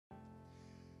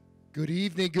Good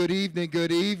evening, good evening,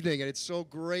 good evening. And it's so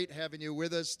great having you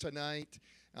with us tonight.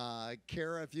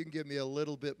 Kara, if you can give me a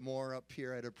little bit more up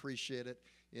here, I'd appreciate it.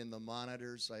 In the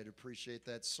monitors, I'd appreciate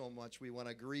that so much. We want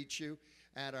to greet you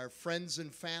at our Friends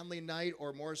and Family Night,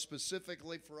 or more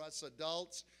specifically for us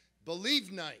adults,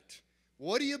 Believe Night.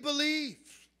 What do you believe?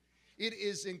 It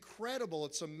is incredible.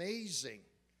 It's amazing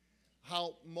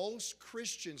how most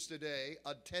Christians today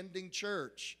attending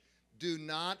church do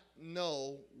not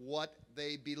know what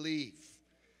they believe.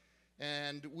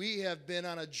 And we have been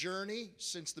on a journey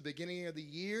since the beginning of the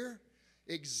year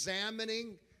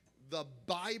examining the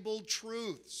Bible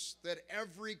truths that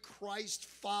every Christ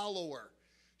follower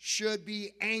should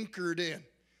be anchored in,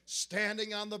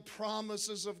 standing on the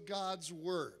promises of God's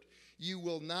word. You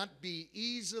will not be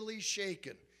easily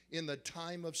shaken in the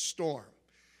time of storm.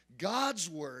 God's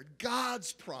word,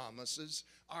 God's promises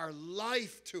are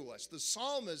life to us. The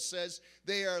psalmist says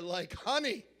they are like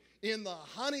honey in the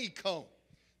honeycomb.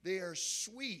 They are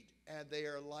sweet and they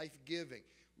are life-giving.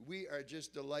 We are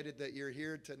just delighted that you're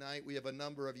here tonight. We have a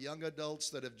number of young adults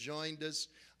that have joined us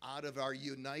out of our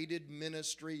United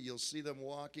ministry. You'll see them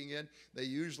walking in. They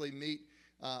usually meet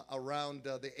around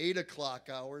the 8 o'clock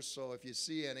hour, so if you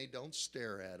see any, don't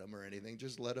stare at them or anything.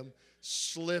 Just let them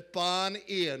slip on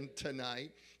in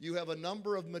tonight. You have a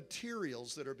number of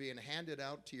materials that are being handed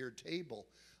out to your table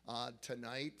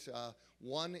tonight.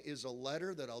 One is a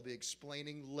letter that I'll be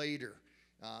explaining later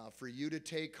for you to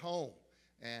take home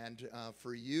and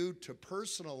for you to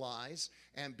personalize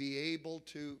and be able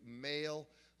to mail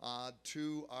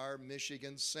to our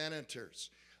Michigan senators.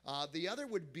 The other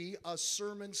would be a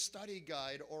sermon study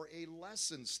guide or a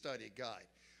lesson study guide.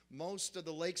 Most of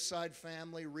the Lakeside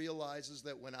family realizes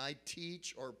that when I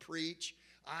teach or preach,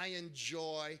 I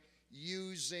enjoy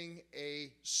using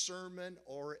a sermon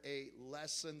or a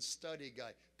lesson study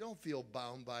guide. Don't feel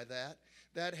bound by that.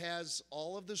 That has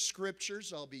all of the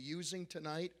scriptures I'll be using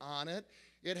tonight on it.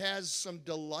 It has some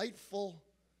delightful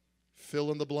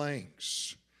fill in the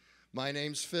blanks. My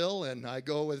name's Phil, and I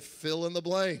go with fill in the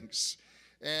blanks.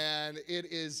 And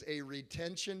it is a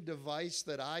retention device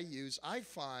that I use. I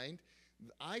find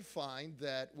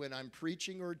that when I'm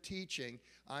preaching or teaching,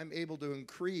 I'm able to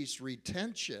increase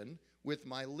retention with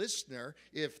my listener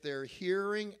if they're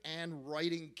hearing and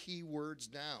writing keywords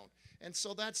down. And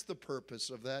so that's the purpose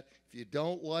of that. If you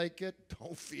don't like it,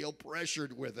 don't feel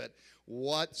pressured with it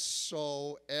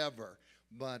whatsoever.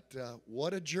 But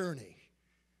what a journey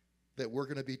that we're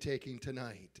going to be taking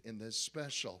tonight in this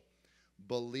special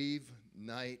Believe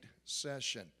Night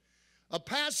session. A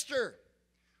pastor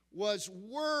was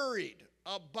worried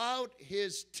about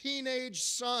his teenage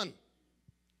son,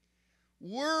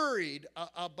 worried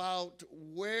about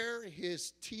where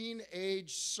his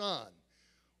teenage son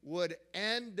would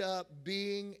end up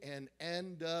being and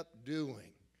end up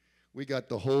doing. We got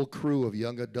the whole crew of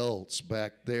young adults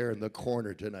back there in the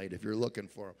corner tonight if you're looking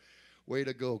for them. Way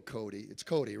to go, Cody. It's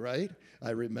Cody, right?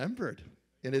 I remembered.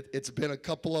 And it's been a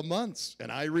couple of months,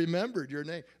 and I remembered your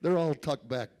name. They're all tucked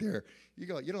back there. You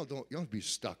don't be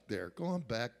stuck there. Go on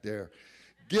back there.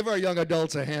 Give our young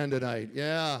adults a hand tonight.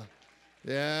 Yeah,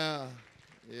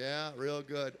 real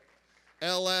good.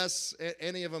 LS,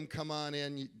 any of them come on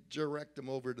in, you direct them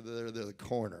over to the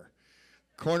corner.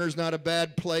 Corner's not a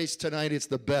bad place tonight. It's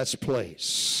the best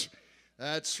place.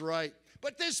 That's right.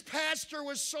 But this pastor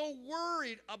was so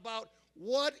worried about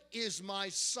what is my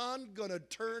son going to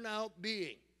turn out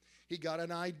being? He got an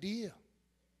idea,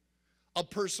 a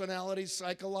personality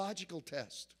psychological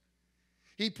test.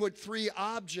 He put 3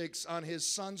 objects on his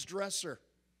son's dresser.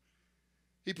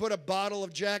 He put a bottle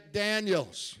of Jack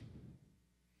Daniels.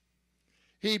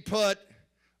 He put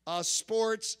a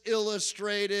Sports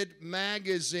Illustrated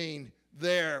magazine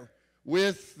there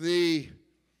with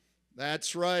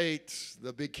that's right,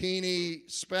 the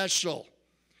bikini special.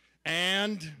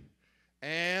 And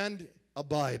a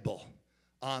Bible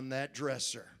on that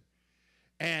dresser.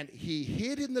 And he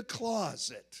hid in the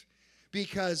closet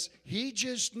because he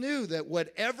just knew that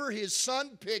whatever his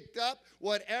son picked up,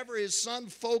 whatever his son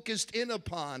focused in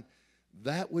upon,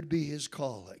 that would be his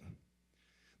calling.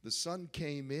 The son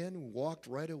came in, walked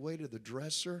right away to the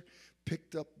dresser,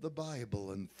 picked up the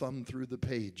Bible and thumbed through the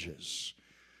pages.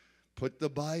 Put the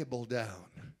Bible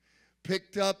down.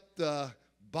 Picked up the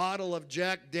bottle of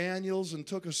Jack Daniels and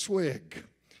took a swig.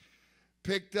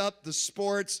 Picked up the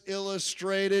Sports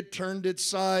Illustrated, turned it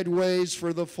sideways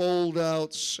for the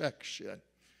fold-out section.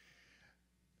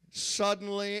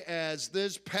 Suddenly, as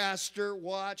this pastor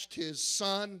watched his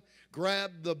son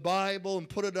grab the Bible and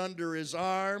put it under his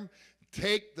arm,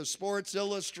 take the Sports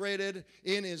Illustrated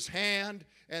in his hand,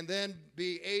 and then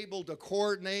be able to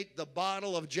coordinate the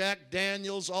bottle of Jack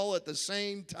Daniels all at the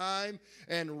same time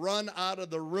and run out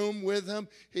of the room with him,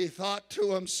 he thought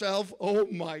to himself, oh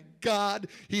my God,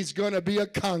 he's going to be a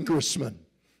congressman.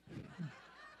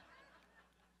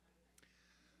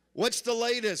 What's the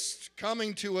latest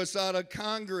coming to us out of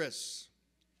Congress?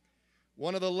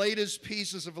 One of the latest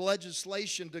pieces of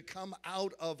legislation to come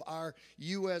out of our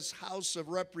U.S. House of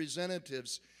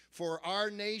Representatives for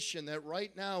our nation that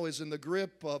right now is in the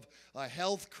grip of a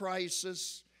health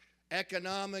crisis,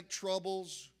 economic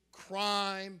troubles,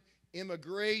 crime,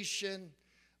 immigration,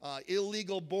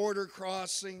 illegal border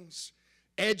crossings,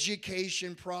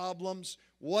 education problems.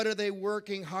 What are they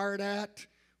working hard at?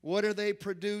 What are they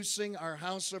producing? Our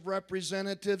House of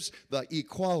Representatives, the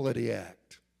Equality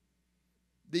Act.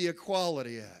 The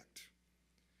Equality Act.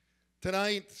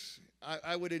 Tonight,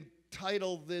 I would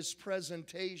entitle this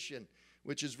presentation,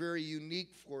 which is very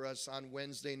unique for us on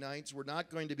Wednesday nights. We're not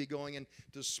going to be going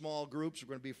into small groups. We're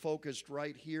going to be focused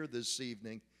right here this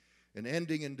evening and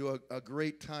ending into a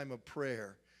great time of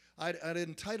prayer. I'd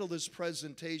entitle this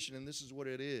presentation, and this is what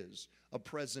it is, a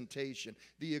presentation,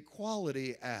 the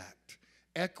Equality Act.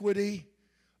 Equity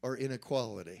or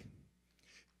inequality?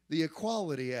 The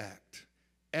Equality Act.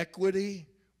 Equity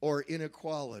or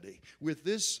inequality? With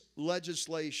this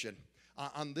legislation,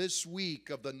 on this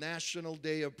week of the National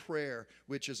Day of Prayer,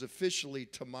 which is officially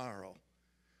tomorrow,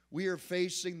 we are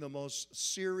facing the most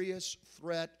serious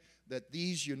threat that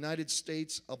these United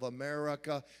States of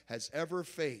America has ever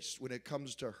faced when it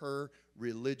comes to her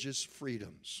religious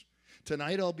freedoms.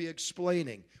 Tonight I'll be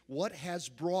explaining what has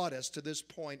brought us to this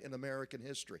point in American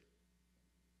history.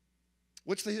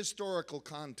 What's the historical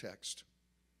context?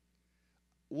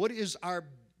 What is our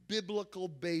biblical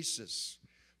basis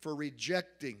for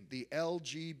rejecting the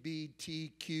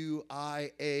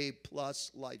LGBTQIA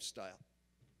plus lifestyle?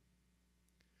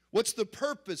 What's the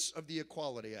purpose of the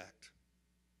Equality Act?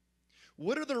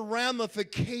 What are the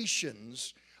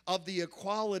ramifications of the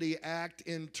Equality Act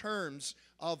in terms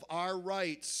of our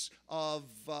rights of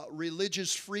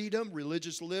religious freedom,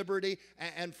 religious liberty,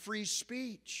 and free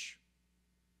speech?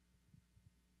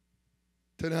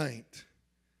 Tonight,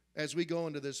 as we go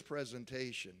into this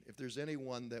presentation, if there's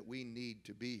anyone that we need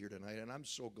to be here tonight, and I'm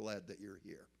so glad that you're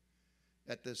here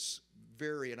at this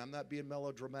very, and I'm not being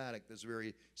melodramatic, this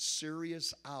very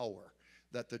serious hour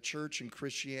that the church and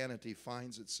Christianity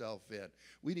finds itself in,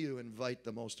 we need to invite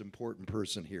the most important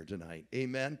person here tonight.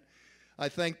 Amen? I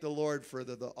thank the Lord for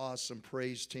the awesome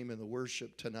praise team and the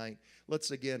worship tonight.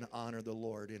 Let's again honor the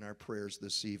Lord in our prayers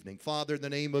this evening. Father, in the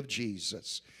name of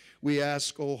Jesus, we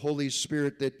ask, oh Holy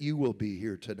Spirit, that you will be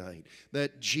here tonight,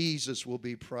 that Jesus will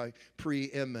be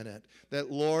preeminent,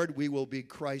 that, Lord, we will be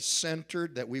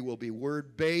Christ-centered, that we will be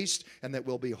word-based, and that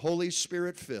we'll be Holy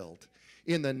Spirit-filled.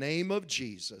 In the name of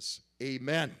Jesus,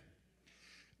 amen.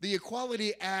 The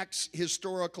Equality Act's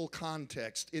historical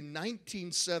context. In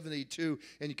 1972,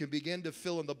 and you can begin to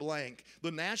fill in the blank,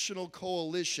 the National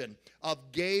Coalition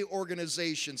of Gay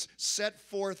Organizations set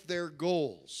forth their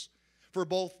goals for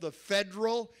both the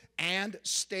federal and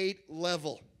state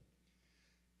level.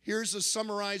 Here's a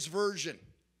summarized version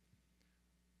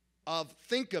of,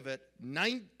 think of it,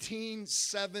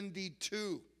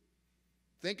 1972.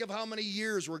 Think of how many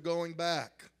years we're going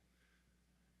back.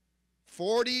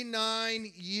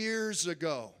 49 years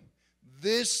ago,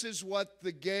 this is what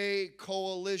the Gay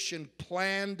Coalition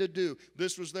planned to do.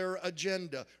 This was their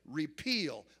agenda: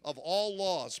 repeal of all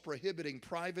laws prohibiting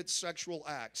private sexual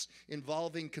acts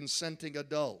involving consenting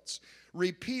adults.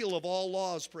 Repeal of all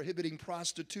laws prohibiting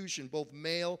prostitution, both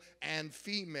male and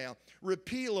female.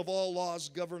 Repeal of all laws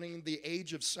governing the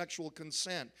age of sexual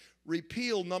consent.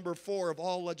 Repeal, number 4, of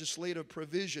all legislative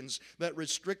provisions that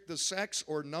restrict the sex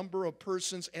or number of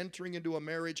persons entering into a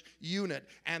marriage unit,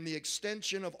 and the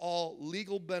extension of all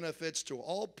legal benefits to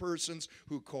all persons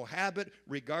who cohabit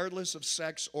regardless of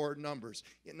sex or numbers.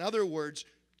 In other words,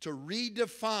 to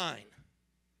redefine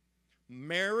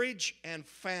marriage and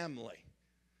family.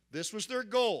 This was their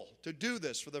goal, to do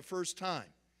this for the first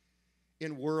time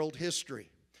in world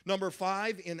history. Number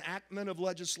 5, enactment of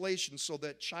legislation so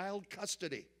that child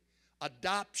custody,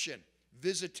 adoption,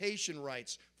 visitation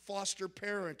rights, foster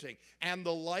parenting, and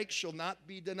the like shall not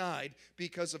be denied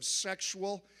because of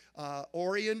sexual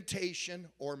orientation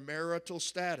or marital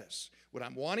status. What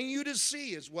I'm wanting you to see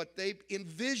is what they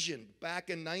envisioned back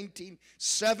in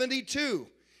 1972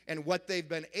 and what they've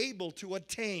been able to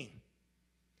attain.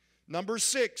 Number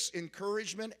 6,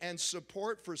 encouragement and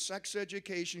support for sex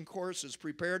education courses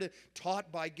prepared and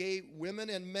taught by gay women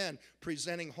and men,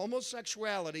 presenting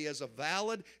homosexuality as a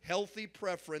valid, healthy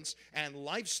preference and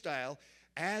lifestyle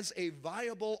as a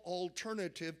viable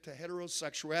alternative to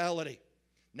heterosexuality.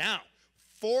 Now,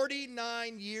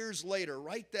 49 years later,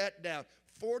 write that down.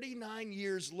 49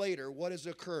 years later, what has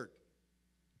occurred?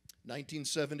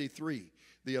 1973,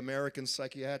 the American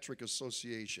Psychiatric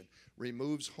Association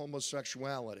removes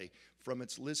homosexuality from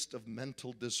its list of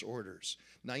mental disorders.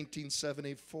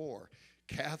 1974,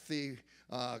 Kathy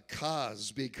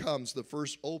Kaz becomes the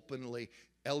first openly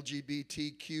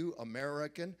LGBTQ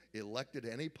American elected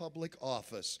to any public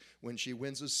office when she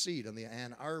wins a seat on the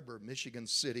Ann Arbor, Michigan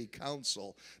City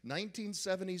Council.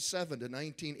 1977 to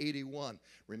 1981.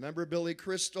 Remember Billy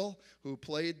Crystal, who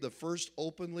played the first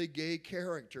openly gay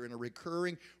character in a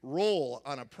recurring role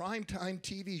on a primetime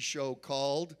TV show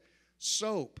called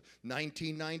Soap.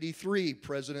 1993,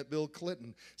 President Bill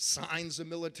Clinton signs a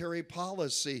military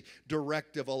policy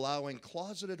directive allowing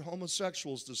closeted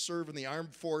homosexuals to serve in the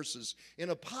armed forces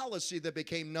in a policy that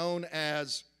became known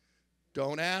as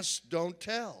Don't Ask, Don't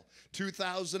Tell.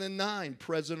 2009,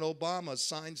 President Obama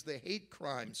signs the Hate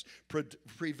Crimes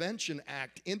Prevention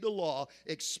Act into law,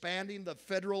 expanding the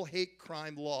federal hate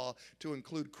crime law to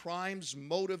include crimes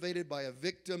motivated by a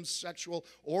victim's sexual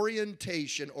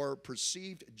orientation or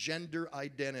perceived gender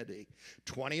identity.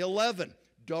 2011,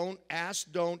 Don't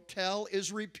Ask, Don't Tell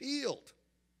is repealed,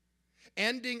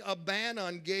 ending a ban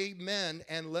on gay men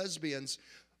and lesbians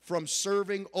from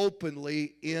serving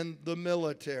openly in the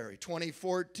military.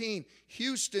 2014,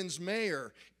 Houston's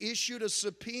mayor issued a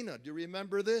subpoena, do you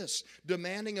remember this?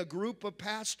 Demanding a group of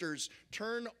pastors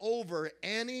turn over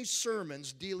any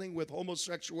sermons dealing with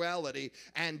homosexuality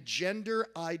and gender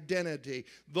identity.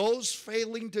 Those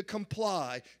failing to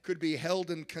comply could be held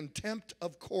in contempt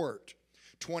of court.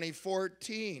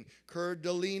 2014, Coeur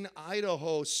d'Alene,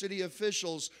 Idaho, city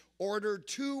officials ordered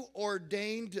 2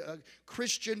 ordained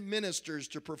Christian ministers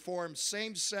to perform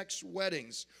same-sex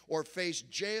weddings or face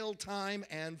jail time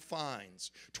and fines.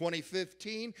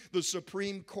 2015, the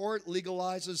Supreme Court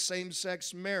legalizes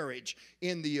same-sex marriage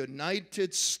in the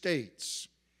United States.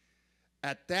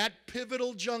 At that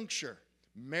pivotal juncture,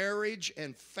 marriage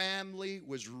and family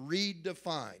was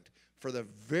redefined for the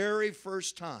very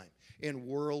first time in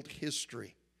world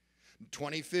history. In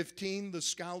 2015,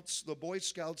 the Boy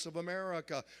Scouts of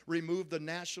America removed the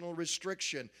national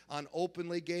restriction on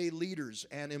openly gay leaders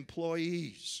and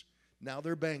employees. Now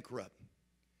they're bankrupt.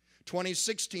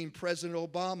 2016, President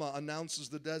Obama announces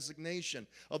the designation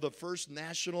of the first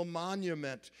national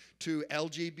monument to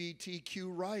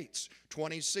LGBTQ rights.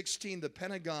 2016, the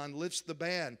Pentagon lifts the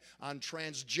ban on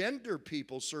transgender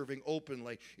people serving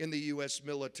openly in the U.S.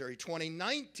 military.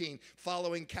 2019,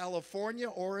 following California,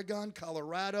 Oregon,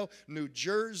 Colorado, New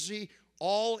Jersey,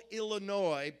 all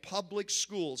Illinois public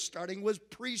schools, starting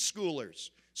with preschoolers,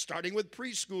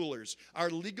 are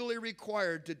legally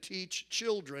required to teach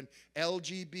children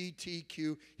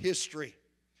LGBTQ history.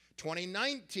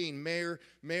 2019, Mayor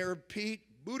Pete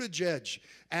Buttigieg,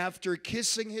 after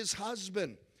kissing his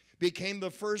husband, became the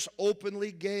first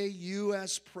openly gay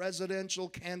U.S. presidential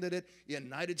candidate in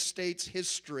United States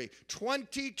history.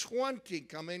 2020,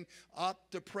 coming up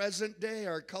to present day,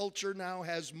 our culture now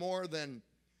has more than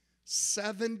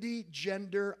 70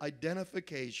 gender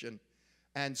identification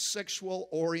and sexual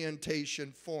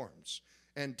orientation forms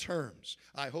and terms.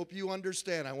 I hope you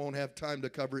understand. I won't have time to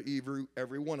cover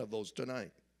every one of those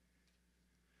tonight.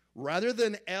 Rather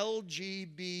than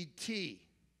LGBT,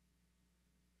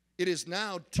 it is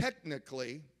now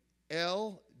technically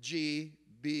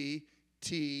LGBTQIA+,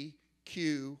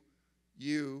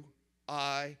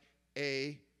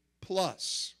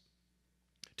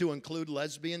 to include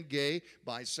lesbian, gay,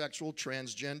 bisexual,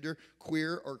 transgender,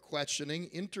 queer or questioning,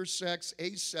 intersex,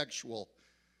 asexual,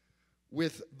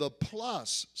 with the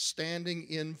plus standing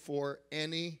in for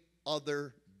any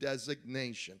other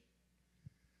designation.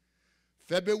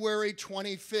 February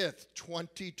 25th,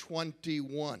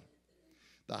 2021,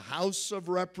 the House of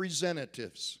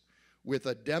Representatives, with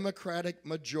a Democratic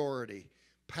majority,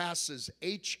 passes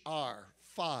H.R.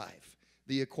 5,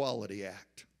 the Equality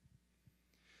Act.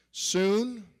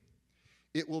 Soon,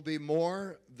 it will be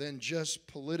more than just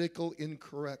political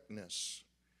incorrectness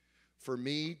for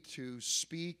me to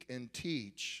speak and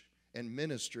teach and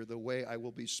minister the way I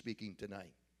will be speaking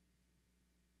tonight.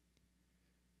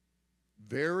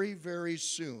 Very, very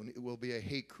soon, it will be a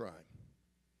hate crime,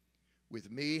 with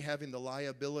me having the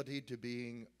liability to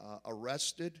being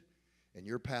arrested and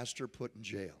your pastor put in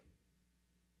jail.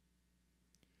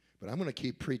 But I'm going to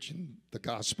keep preaching the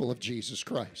gospel of Jesus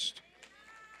Christ.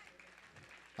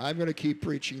 I'm going to keep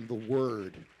preaching the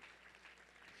word.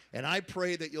 And I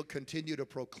pray that you'll continue to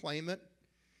proclaim it,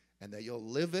 and that you'll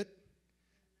live it,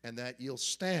 and that you'll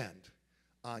stand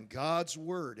on God's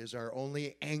word as our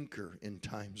only anchor in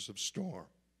times of storm.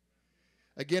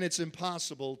 Again, it's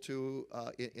impossible to,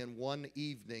 in one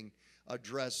evening,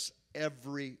 address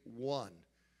every one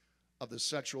of the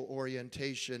sexual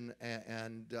orientation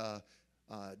and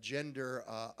gender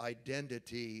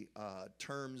identity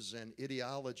terms and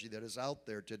ideology that is out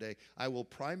there today. I will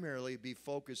primarily be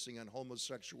focusing on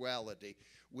homosexuality,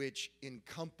 which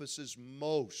encompasses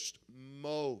most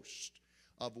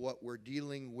of what we're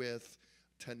dealing with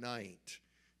tonight.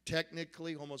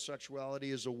 Technically, homosexuality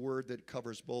is a word that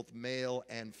covers both male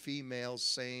and female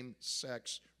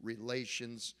same-sex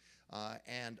relations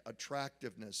and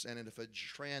attractiveness. And if a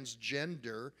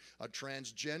transgender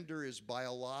is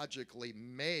biologically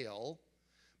male,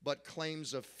 but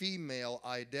claims a female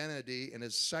identity and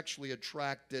is sexually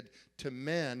attracted to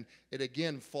men, it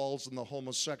again falls in the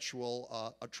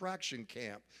homosexual attraction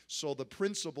camp. So the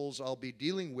principles I'll be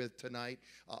dealing with tonight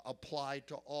apply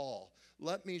to all.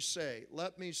 Let me say,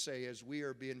 as we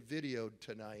are being videoed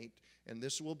tonight, and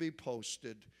this will be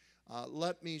posted,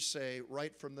 let me say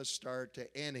right from the start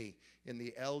to any in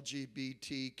the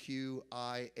LGBTQIA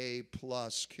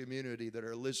plus community that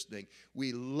are listening,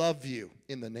 we love you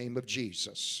in the name of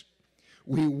Jesus.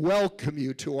 We welcome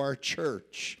you to our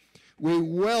church. We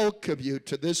welcome you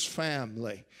to this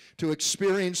family to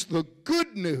experience the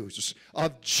good news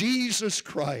of Jesus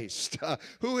Christ,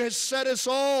 who has set us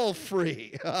all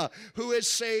free, who has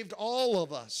saved all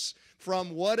of us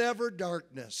from whatever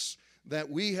darkness that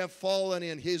we have fallen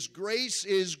in. His grace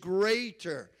is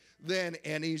greater than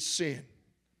any sin.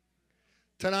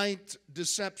 Tonight,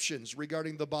 deceptions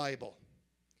regarding the Bible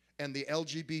and the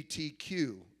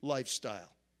LGBTQ lifestyle.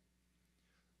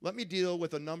 Let me deal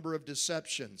with a number of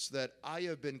deceptions that I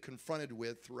have been confronted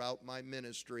with throughout my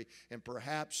ministry, and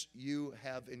perhaps you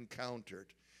have encountered.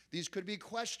 These could be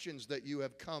questions that you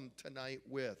have come tonight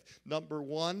with. Number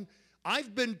one,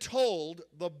 I've been told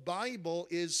the Bible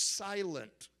is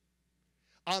silent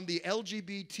on the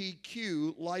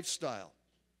LGBTQ lifestyle.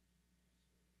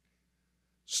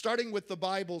 Starting with the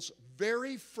Bible's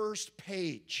very first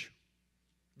page,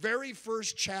 very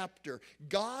first chapter,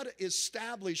 God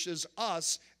establishes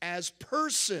us as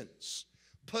persons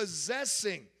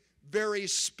possessing very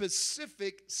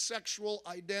specific sexual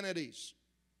identities.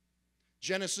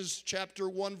 Genesis chapter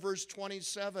 1, verse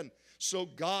 27. So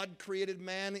God created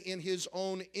man in his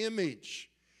own image.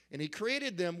 And he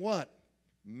created them what?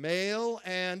 Male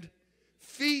and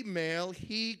female,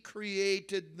 he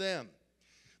created them.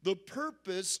 The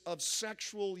purpose of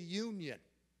sexual union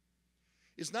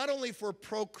is not only for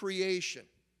procreation.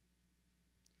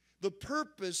 The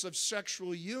purpose of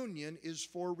sexual union is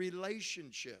for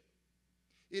relationship.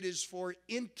 It is for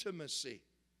intimacy.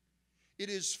 It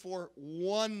is for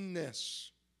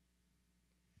oneness.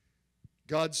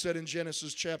 God said in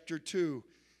Genesis chapter 2,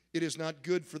 it is not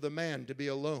good for the man to be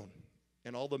alone.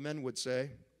 And all the men would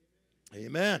say,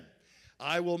 amen.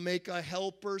 I will make a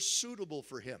helper suitable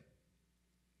for him.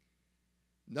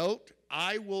 Note,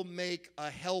 I will make a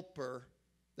helper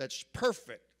that's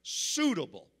perfect,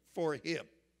 suitable for him.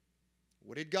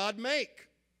 What did God make?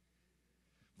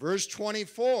 Verse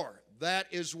 24, that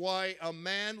is why a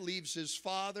man leaves his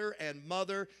father and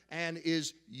mother and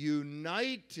is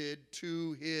united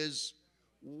to his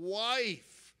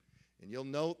wife. And you'll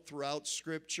note throughout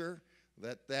Scripture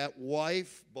that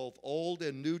wife, both Old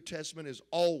and New Testament, is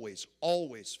always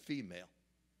female.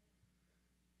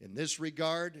 In this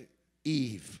regard,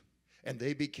 Eve, and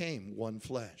they became one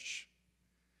flesh.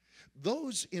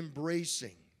 Those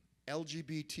embracing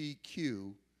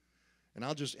LGBTQ, and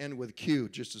I'll just end with Q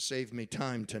just to save me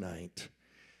time tonight,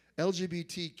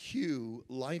 LGBTQ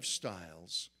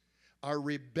lifestyles are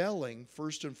rebelling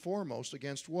first and foremost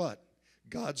against what?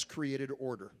 God's created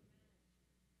order.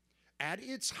 At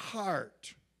its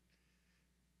heart,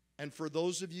 and for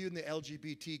those of you in the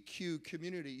LGBTQ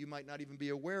community, you might not even be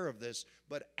aware of this,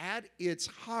 but at its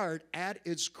heart, at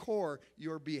its core,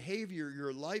 your behavior,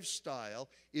 your lifestyle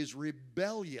is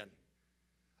rebellion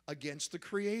against the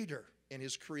Creator and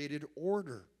His created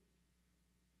order.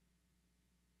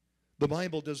 The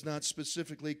Bible does not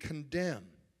specifically condemn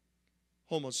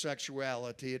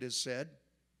homosexuality, it is said.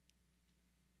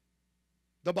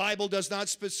 The Bible does not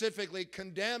specifically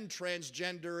condemn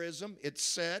transgenderism, it's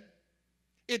said.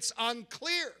 It's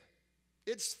unclear.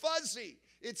 It's fuzzy.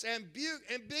 It's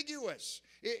ambiguous.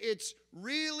 It's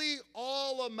really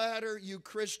all a matter, you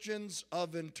Christians,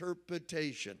 of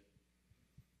interpretation.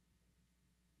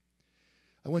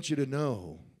 I want you to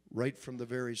know right from the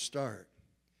very start,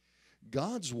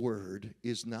 God's word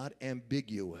is not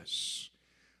ambiguous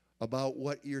about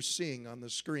what you're seeing on the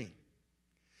screen.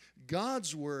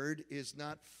 God's word is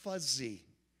not fuzzy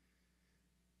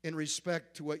in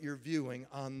respect to what you're viewing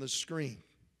on the screen.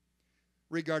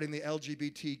 regarding the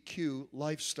LGBTQ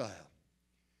lifestyle.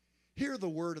 Hear the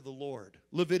word of the Lord.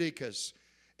 Leviticus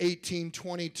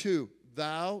 18:22.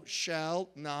 Thou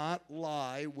shalt not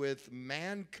lie with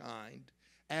mankind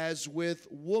as with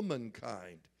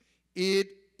womankind.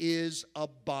 It is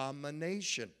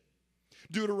abomination.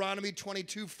 Deuteronomy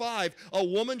 22:5. A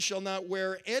woman shall not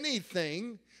wear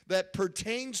anything that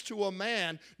pertains to a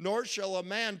man, nor shall a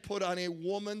man put on a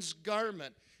woman's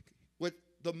garment. With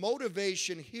the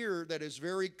motivation here that is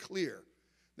very clear.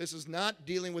 This is not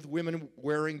dealing with women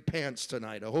wearing pants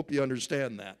tonight. I hope you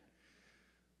understand that.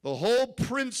 The whole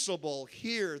principle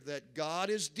here that God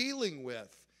is dealing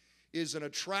with is an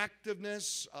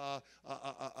attractiveness, a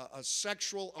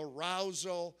sexual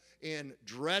arousal in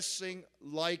dressing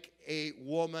like a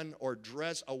woman, or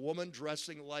a woman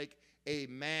dressing like a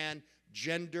man,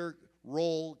 gender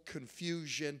role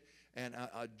confusion, and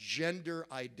a gender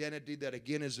identity that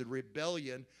again is a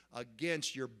rebellion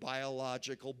against your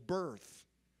biological birth,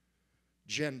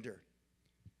 gender.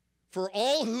 For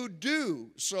all who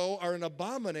do so are an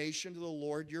abomination to the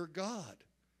Lord your God.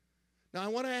 Now I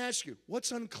want to ask you,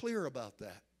 what's unclear about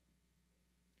that?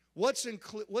 What's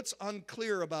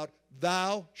unclear about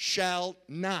thou shalt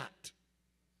not?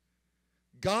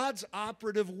 God's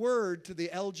operative word to the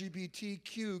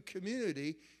LGBTQ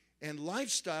community and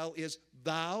lifestyle is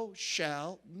thou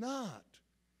shalt not.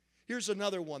 Here's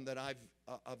another one that I've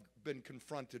been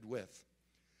confronted with.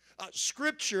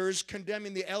 Scriptures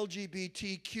condemning the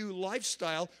LGBTQ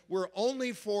lifestyle were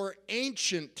only for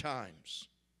ancient times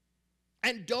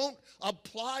and don't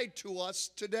apply to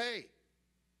us today.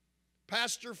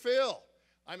 Pastor Phil,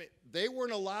 they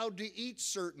weren't allowed to eat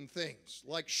certain things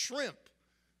like shrimp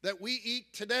that we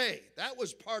eat today. That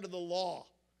was part of the law.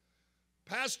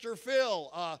 Pastor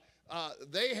Phil,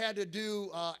 they had to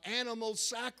do animal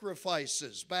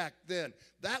sacrifices back then.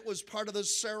 That was part of the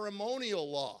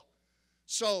ceremonial law.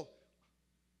 So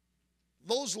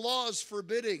those laws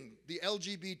forbidding the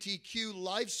LGBTQ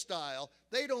lifestyle,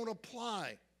 they don't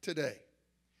apply today.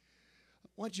 I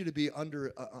want you to be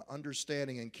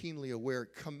understanding and keenly aware,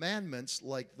 commandments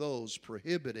like those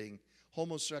prohibiting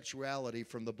homosexuality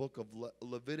from the book of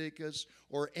Leviticus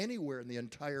or anywhere in the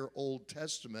entire Old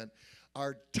Testament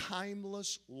are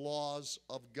timeless laws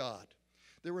of God.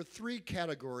 There were three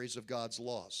categories of God's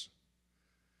laws: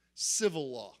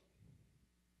 civil law,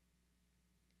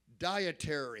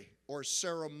 dietary or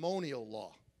ceremonial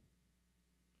law,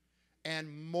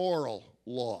 and moral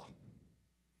law.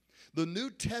 The New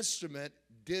Testament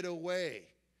did away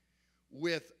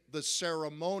with the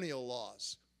ceremonial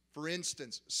laws. For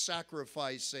instance,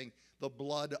 sacrificing the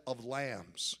blood of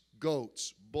lambs,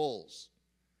 goats, bulls.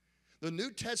 The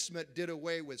New Testament did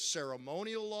away with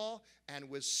ceremonial law and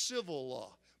with civil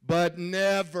law, but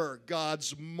never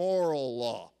God's moral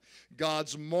law.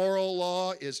 God's moral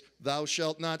law is thou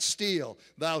shalt not steal,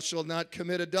 thou shalt not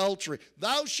commit adultery,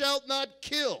 thou shalt not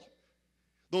kill.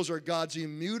 Those are God's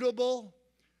immutable,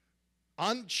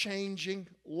 unchanging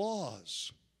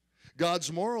laws.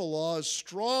 God's moral law is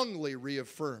strongly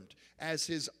reaffirmed as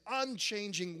his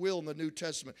unchanging will in the New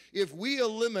Testament. If we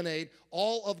eliminate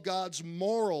all of God's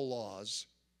moral laws,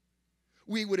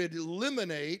 we would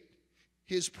eliminate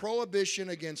his prohibition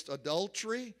against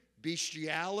adultery,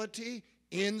 bestiality,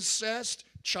 incest,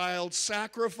 child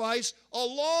sacrifice,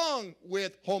 along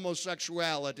with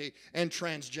homosexuality and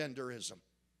transgenderism.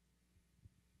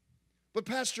 But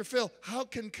Pastor Phil, how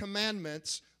can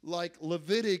commandments like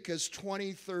Leviticus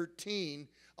 20:13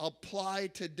 apply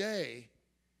today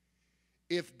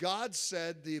if God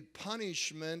said the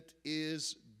punishment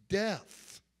is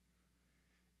death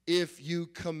if you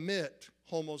commit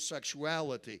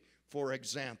homosexuality, for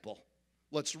example?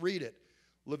 Let's read it.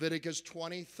 Leviticus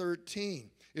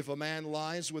 20:13. If a man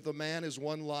lies with a man as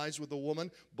one lies with a woman,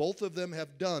 both of them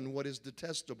have done what is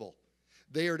detestable.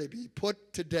 They are to be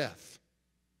put to death.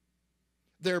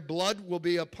 Their blood will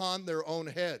be upon their own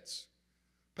heads.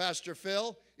 Pastor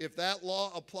Phil, if that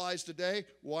law applies today,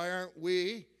 why aren't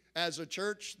we as a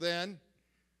church then,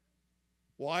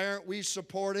 why aren't we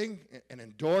supporting and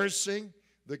endorsing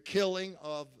the killing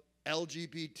of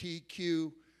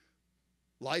LGBTQ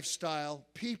lifestyle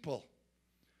people?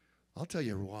 I'll tell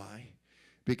you why.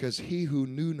 Because he who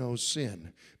knew no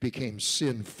sin became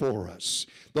sin for us.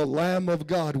 The Lamb of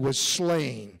God was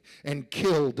slain and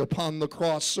killed upon the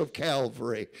cross of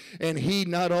Calvary. And he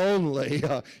not only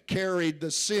carried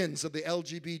the sins of the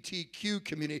LGBTQ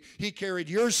community, he carried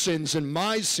your sins and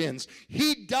my sins.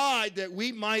 He died that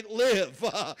we might live.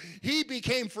 He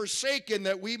became forsaken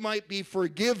that we might be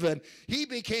forgiven. He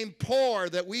became poor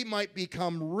that we might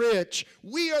become rich.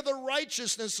 We are the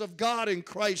righteousness of God in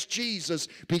Christ Jesus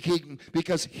because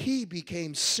because he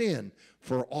became sin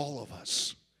for all of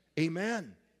us.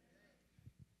 Amen.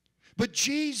 But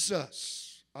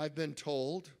Jesus, I've been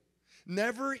told,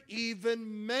 never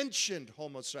even mentioned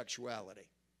homosexuality.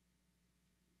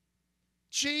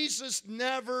 Jesus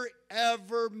never,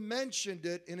 ever mentioned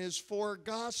it in his 4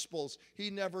 Gospels. He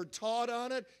never taught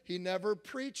on it. He never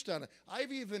preached on it.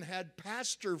 I've even had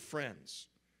pastor friends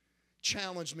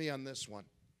challenge me on this one.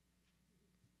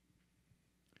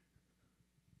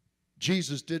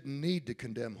 Jesus didn't need to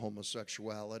condemn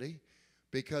homosexuality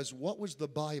because what was the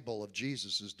Bible of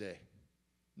Jesus' day?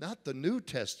 Not the New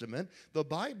Testament. The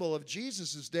Bible of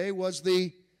Jesus' day was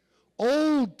the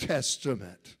Old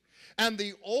Testament. And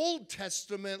the Old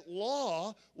Testament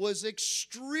law was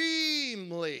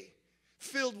extremely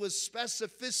filled with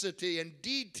specificity and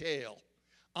detail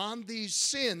on these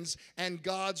sins and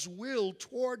God's will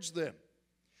towards them.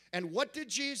 And what did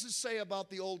Jesus say about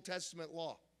the Old Testament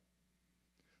law?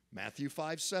 Matthew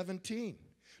 5:17.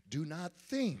 Do not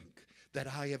think that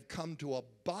I have come to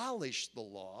abolish the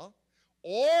law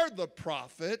or the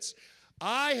prophets.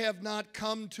 I have not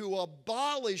come to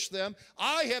abolish them.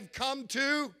 I have come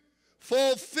to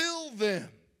fulfill them.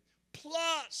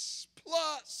 Plus,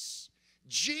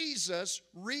 Jesus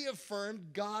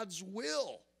reaffirmed God's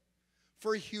will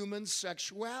for human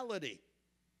sexuality.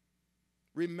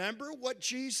 Remember what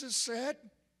Jesus said?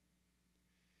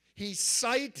 He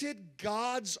cited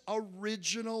God's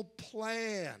original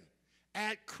plan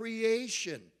at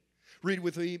creation. Read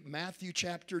with me Matthew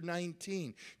chapter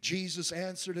 19. Jesus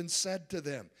answered and said to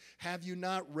them, have you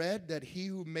not read that he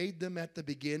who made them at the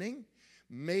beginning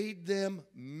made them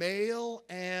male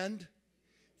and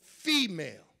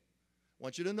female? I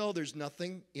want you to know there's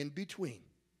nothing in between.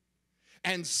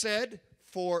 And said,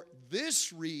 for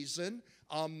this reason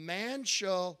a man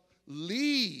shall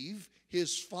leave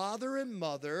his father and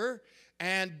mother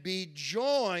and be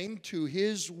joined to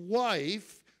his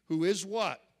wife, who is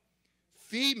what?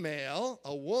 Female,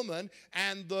 a woman,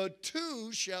 and the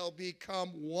two shall become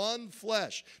one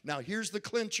flesh. Now here's the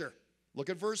clincher. Look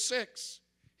at verse 6.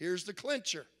 Here's the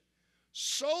clincher.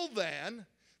 So then,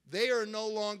 they are no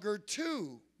longer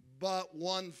two, but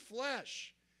one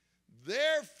flesh.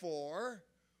 Therefore,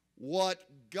 what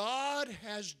God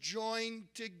has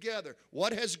joined together.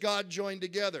 What has God joined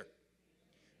together?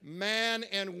 Man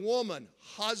and woman,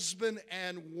 husband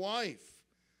and wife.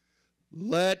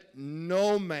 Let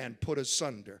no man put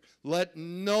asunder. Let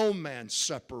no man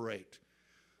separate.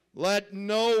 Let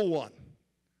no one,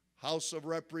 House of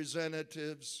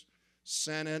Representatives,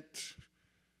 Senate,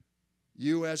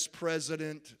 U.S.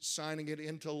 President, signing it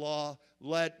into law,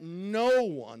 let no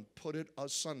one put it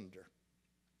asunder.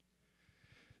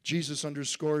 Jesus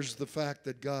underscores the fact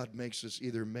that God makes us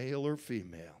either male or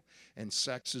female, and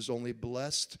sex is only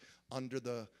blessed under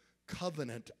the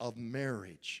covenant of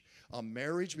marriage. A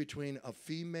marriage between a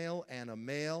female and a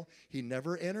male. He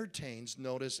never entertains,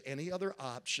 notice, any other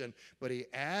option, but he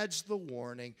adds the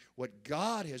warning, what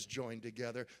God has joined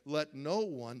together, let no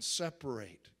one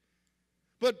separate.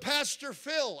 But Pastor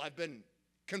Phil, I've been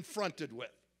confronted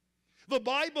with. The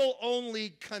Bible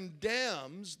only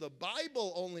condemns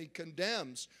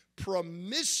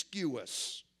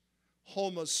promiscuous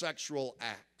homosexual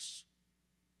acts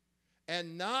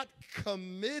and not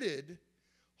committed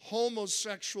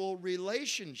homosexual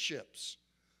relationships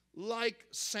like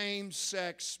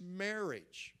same-sex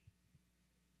marriage.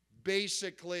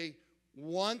 Basically,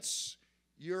 once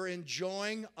you're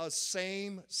enjoying a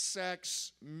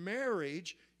same-sex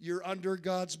marriage, you're under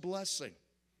God's blessing,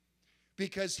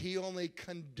 because he only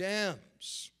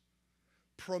condemns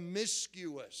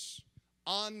promiscuous,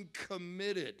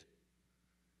 uncommitted,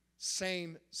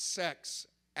 same-sex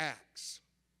acts.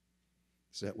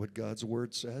 Is that what God's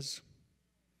word says?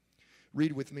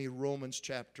 Read with me Romans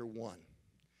chapter 1,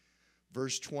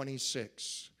 verse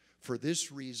 26. For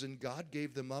this reason God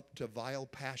gave them up to vile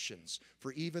passions,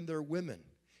 for even their women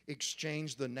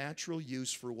exchanged the natural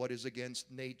use for what is against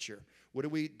nature. What are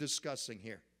we discussing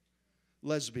here?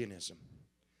 Lesbianism.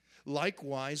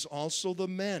 Likewise, also the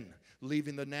men,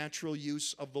 leaving the natural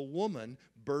use of the woman,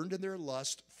 burned in their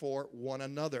lust for one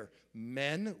another.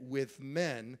 Men with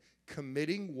men,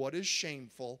 committing what is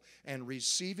shameful, and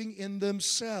receiving in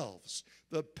themselves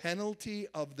the penalty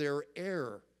of their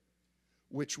error,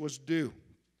 which was due.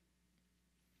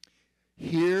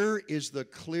 Here is the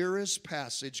clearest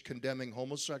passage condemning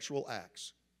homosexual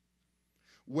acts.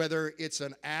 Whether it's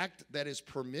an act that is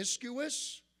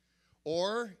promiscuous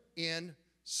or in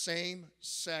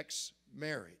same-sex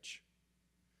marriage.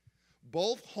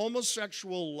 Both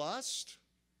homosexual lust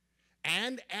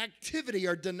and activity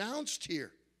are denounced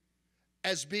here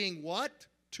as being what?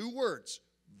 2 words,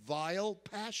 vile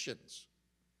passions.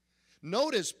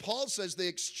 Notice Paul says they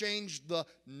exchanged the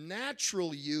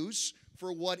natural use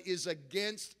for what is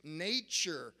against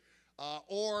nature,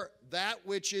 or that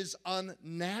which is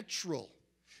unnatural.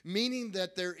 Meaning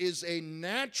that there is a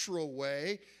natural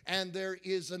way and there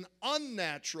is an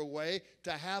unnatural way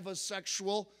to have a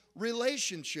sexual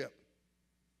relationship.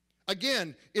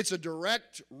 Again, it's a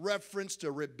direct reference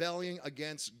to rebelling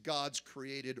against God's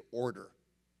created order.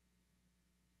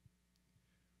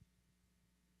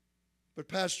 But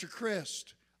Pastor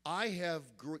Krist, I have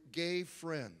gay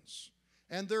friends,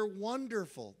 and they're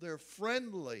wonderful, they're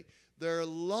friendly, they're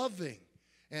loving,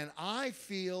 and I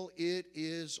feel it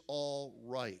is all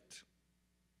right.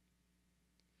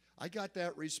 I got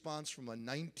that response from a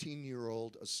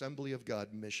 19-year-old Assembly of God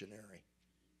missionary.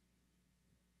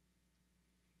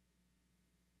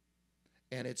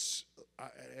 And it's,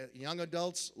 young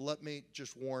adults, let me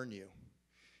just warn you.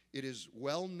 It is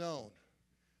well known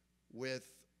with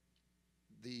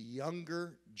the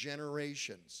younger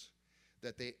generations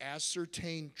that they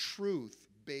ascertain truth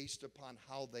based upon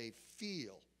how they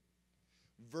feel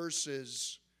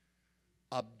versus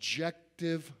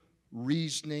objective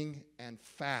reasoning and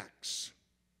facts.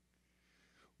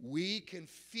 We can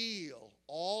feel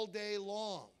all day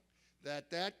long that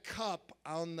that cup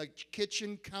on the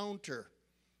kitchen counter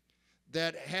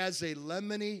that has a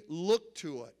lemony look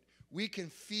to it, we can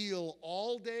feel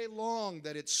all day long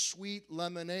that it's sweet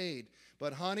lemonade.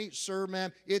 But honey, sir,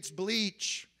 ma'am, it's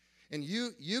bleach. And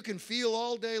you can feel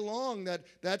all day long that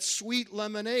that's sweet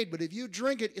lemonade, but if you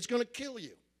drink it, it's going to kill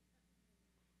you.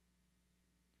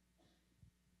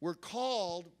 We're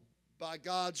called by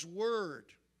God's word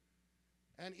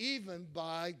and even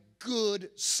by good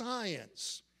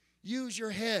science. Use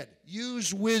your head.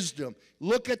 Use wisdom.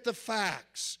 Look at the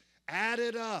facts. Add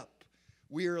it up.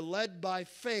 We are led by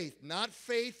faith, not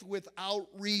faith without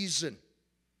reason.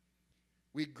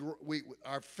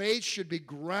 Our faith should be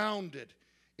grounded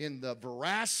in the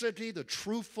veracity, the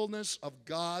truthfulness of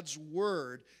God's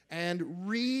word and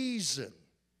reason.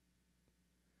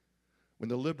 When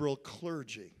the liberal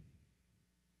clergy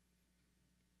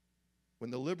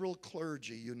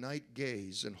unite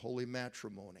gays in holy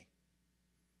matrimony,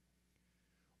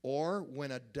 or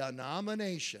when a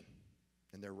denomination,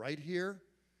 and they're right here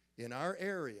in our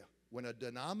area, when a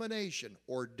denomination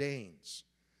ordains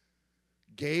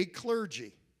gay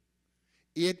clergy,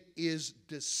 it is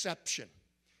deception.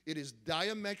 It is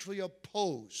diametrically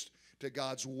opposed to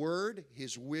God's word,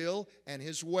 his will, and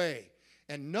his way.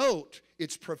 And note,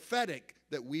 it's prophetic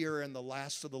that we are in the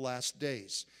last of the last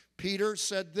days. Peter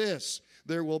said this,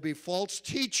 there will be false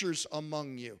teachers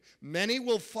among you. Many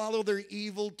will follow their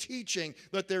evil teaching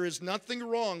that there is nothing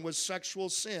wrong with sexual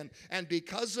sin. And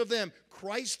because of them,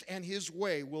 Christ and his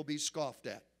way will be scoffed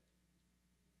at.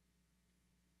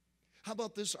 How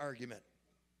about this argument?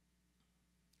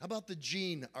 How about the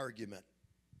gene argument?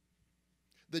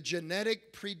 The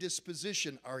genetic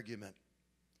predisposition argument.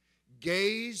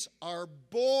 Gays are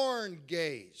born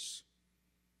gays.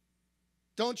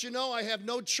 Don't you know I have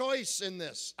no choice in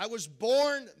this? I was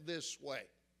born this way.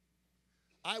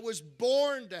 I was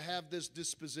born to have this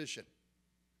disposition.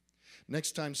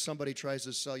 Next time somebody tries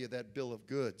to sell you that bill of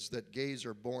goods, that gays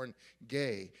are born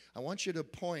gay, I want you to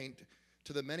point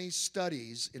to the many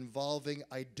studies involving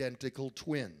identical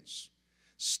twins.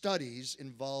 Studies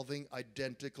involving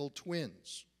identical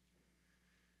twins.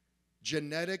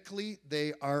 Genetically,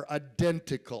 they are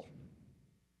identical.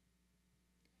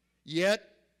 Yet,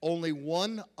 only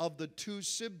one of the two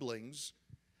siblings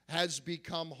has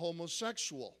become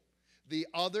homosexual. The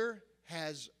other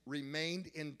has remained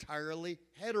entirely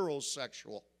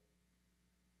heterosexual.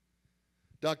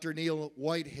 Dr. Neil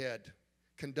Whitehead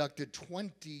conducted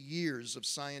 20 years of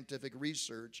scientific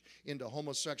research into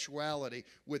homosexuality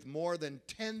with more than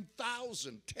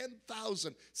 10,000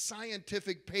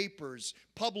 scientific papers,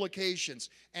 publications,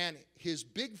 and his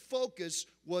big focus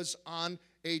was on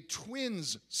a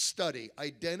twins study,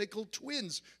 identical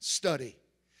twins study.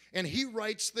 And he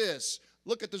writes this,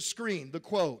 look at the screen, the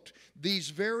quote,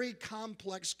 "These very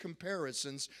complex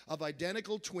comparisons of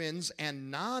identical twins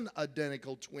and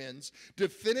non-identical twins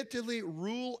definitively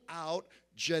rule out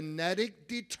genetic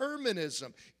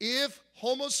determinism. If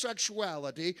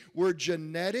homosexuality were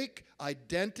genetic,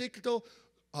 identical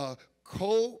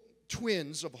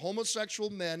co-twins of homosexual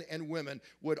men and women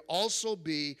would also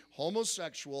be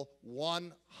homosexual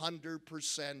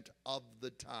 100% of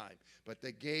the time. But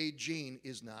the gay gene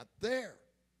is not there.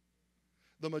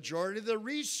 The majority of the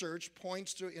research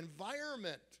points to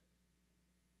environment.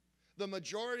 The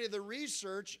majority of the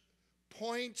research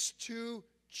points to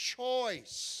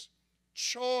choice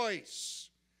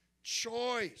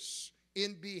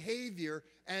in behavior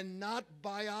and not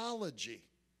biology.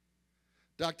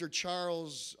 Dr.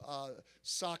 Charles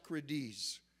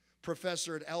Socrates,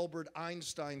 professor at Albert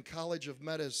Einstein College of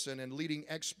Medicine and leading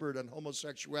expert on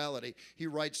homosexuality, he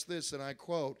writes this, and I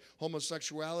quote,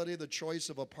 "Homosexuality, the choice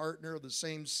of a partner of the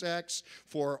same sex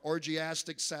for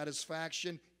orgiastic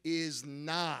satisfaction, is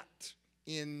not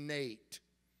innate.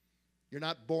 You're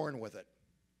not born with it.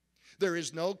 There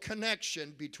is no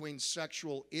connection between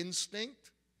sexual instinct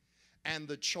and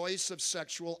the choice of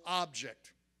sexual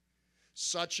object.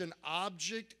 Such an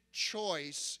object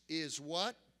choice is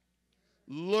what?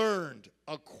 Learned,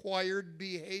 acquired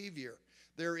behavior.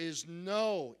 There is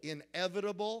no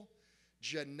inevitable,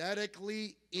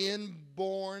 genetically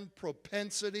inborn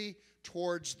propensity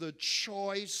towards the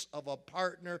choice of a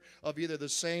partner of either the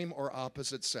same or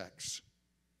opposite sex."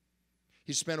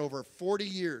 He spent over 40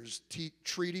 years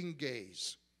treating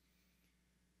gays,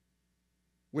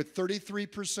 with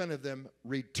 33% of them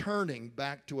returning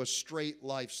back to a straight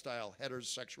lifestyle,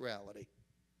 heterosexuality.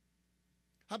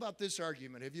 How about this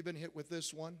argument? Have you been hit with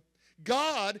this one?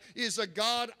 God is a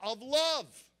God of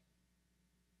love.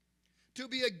 To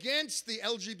be against the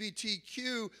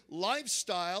LGBTQ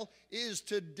lifestyle is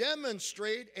to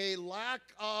demonstrate a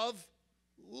lack of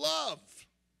love.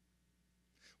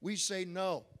 We say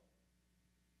no.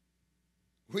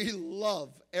 We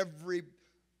love every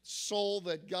soul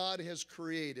that God has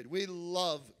created. We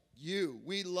love you.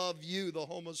 We love you, the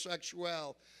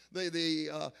homosexual,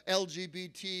 the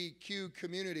LGBTQ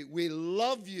community. We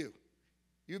love you.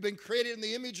 You've been created in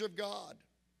the image of God.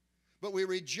 But we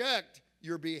reject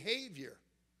your behavior,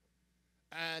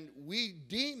 and we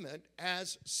deem it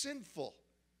as sinful.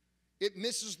 It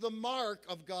misses the mark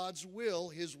of God's will,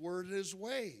 His word, and His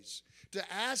ways.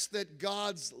 To ask that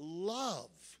God's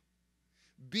love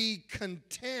be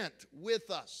content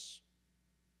with us,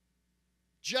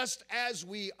 just as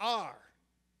we are,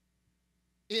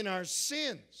 in our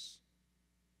sins,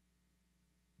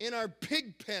 in our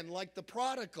pig pen like the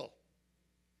prodigal,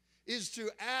 is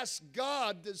to ask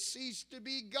God to cease to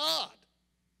be God.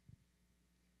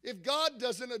 If God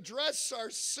doesn't address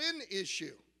our sin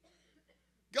issue,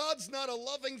 God's not a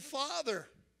loving Father.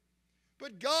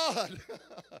 But God,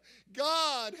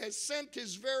 God has sent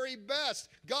His very best.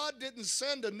 God didn't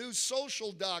send a new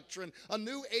social doctrine, a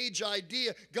new age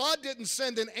idea. God didn't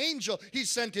send an angel. He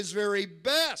sent His very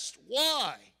best.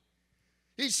 Why?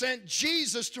 He sent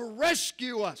Jesus to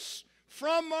rescue us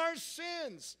from our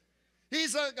sins.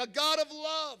 He's a God of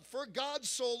love. For God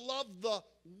so loved the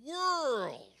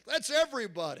world. That's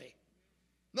everybody.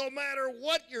 No matter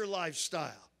what your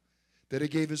lifestyle. That He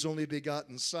gave His only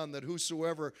begotten Son, that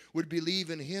whosoever would believe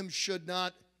in Him should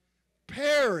not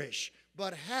perish,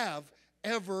 but have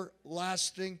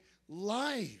everlasting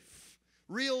life.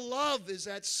 Real love is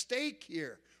at stake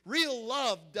here. Real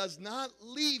love does not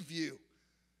leave you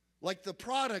like the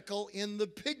prodigal in the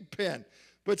pig pen,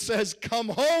 but says, "Come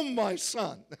home, my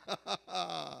son."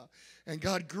 And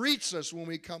God greets us when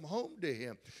we come home to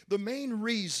Him. The main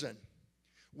reason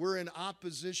we're in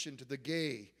opposition to the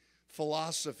gay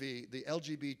philosophy, the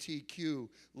LGBTQ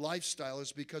lifestyle,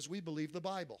 is because we believe the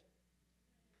Bible.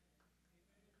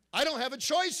 I don't have a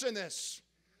choice in this.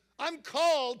 I'm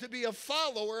called to be a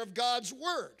follower of God's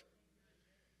word.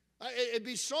 It'd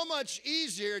be so much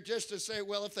easier just to say,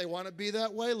 well, if they want to be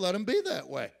that way, let them be that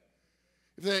way.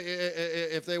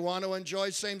 If they want to enjoy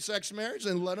same-sex marriage,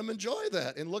 then let them enjoy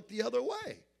that and look the other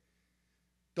way.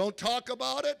 Don't talk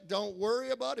about it. Don't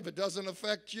worry about it. If it doesn't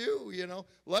affect you,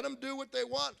 let them do what they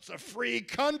want. It's a free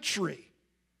country.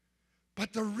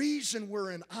 But the reason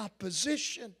we're in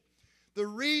opposition, the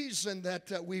reason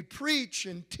that we preach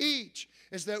and teach,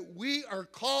 is that we are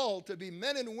called to be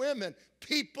men and women,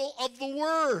 people of the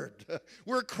Word.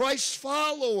 We're Christ's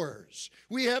followers.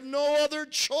 We have no other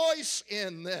choice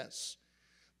in this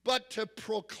but to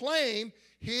proclaim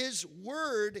His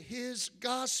word, His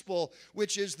gospel,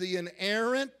 which is the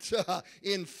inerrant,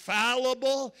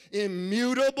 infallible,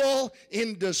 immutable,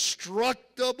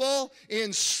 indestructible,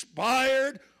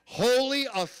 inspired, holy,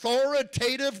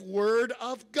 authoritative word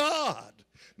of God.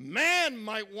 Man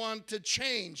might want to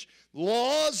change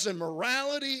laws and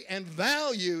morality and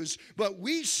values, but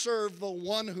we serve the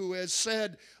one who has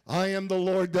said, "I am the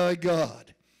Lord thy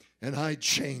God, and I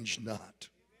change not."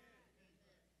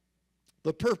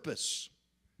 The purpose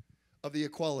of the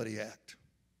Equality Act.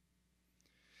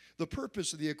 The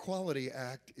purpose of the Equality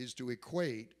Act is to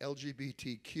equate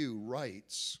LGBTQ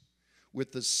rights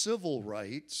with the Civil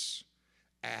Rights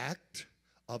Act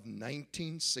of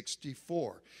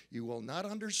 1964. You will not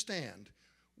understand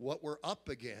what we're up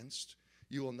against.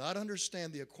 You will not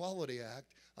understand the Equality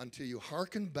Act until you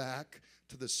hearken back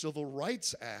to the Civil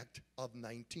Rights Act of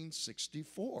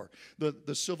 1964.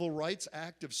 The Civil Rights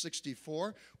Act of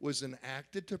 64 was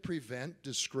enacted to prevent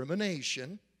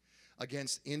discrimination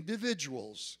against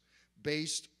individuals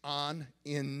based on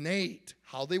innate,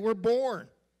 how they were born,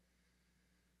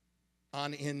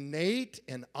 on innate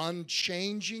and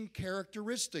unchanging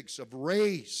characteristics of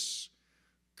race,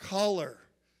 color,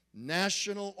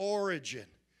 national origin,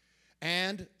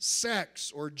 and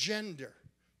sex or gender,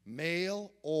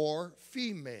 male or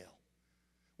female.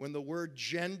 When the word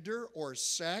gender or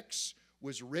sex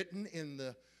was written in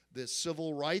the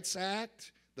Civil Rights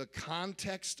Act, the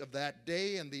context of that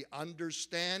day and the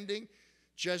understanding,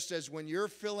 just as when you're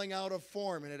filling out a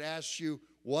form and it asks you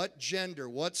what gender,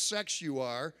 what sex you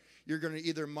are, you're going to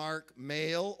either mark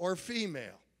male or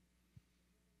female.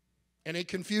 Any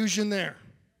confusion there?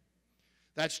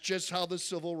 That's just how the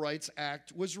Civil Rights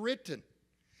Act was written.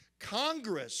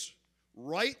 Congress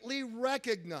rightly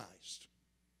recognized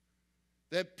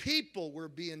that people were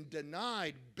being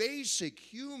denied basic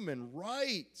human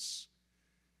rights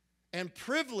and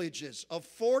privileges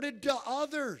afforded to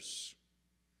others,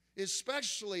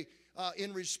 especially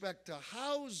in respect to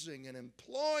housing and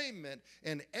employment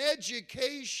and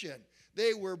education.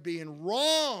 They were being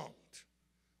wronged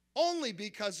only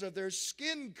because of their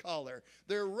skin color,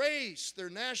 their race, their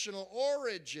national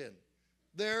origin,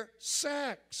 their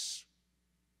sex.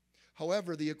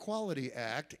 However, the Equality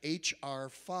Act, H.R.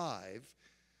 5,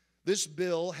 this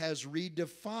bill has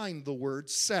redefined the word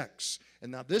sex.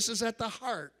 And now this is at the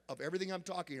heart of everything I'm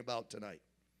talking about tonight.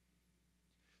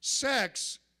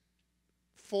 Sex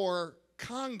for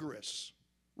Congress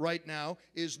right now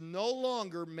is no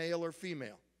longer male or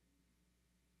female.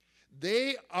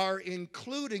 They are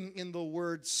including in the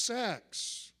word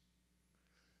sex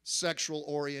sexual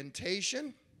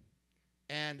orientation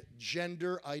and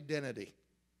gender identity.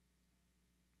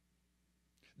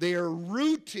 They are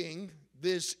rooting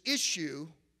this issue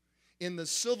in the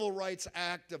Civil Rights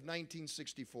Act of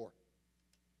 1964.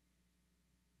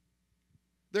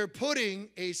 They're putting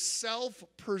a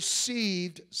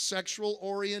self-perceived sexual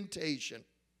orientation.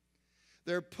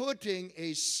 They're putting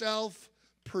a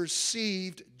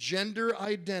self-perceived gender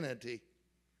identity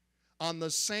on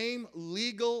the same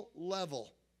legal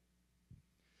level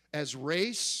as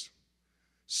race,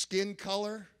 skin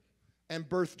color, and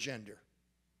birth gender.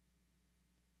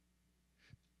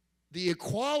 The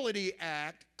Equality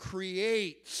Act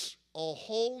creates a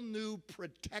whole new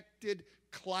protected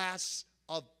class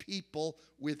of people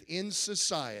within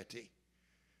society,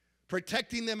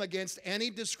 protecting them against any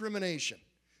discrimination,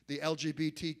 the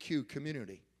LGBTQ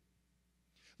community.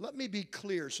 Let me be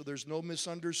clear so there's no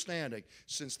misunderstanding,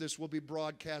 since this will be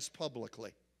broadcast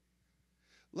publicly.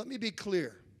 Let me be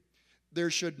clear. There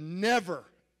should never,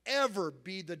 ever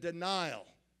be the denial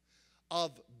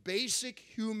of basic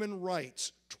human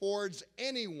rights towards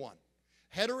anyone,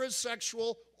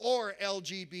 heterosexual or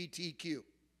LGBTQ.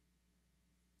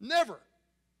 Never.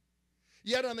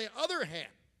 Yet on the other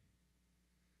hand,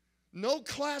 no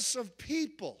class of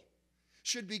people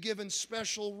should be given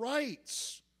special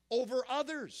rights over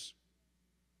others.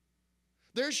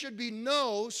 There should be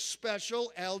no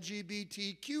special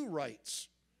LGBTQ rights,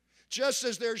 just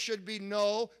as there should be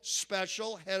no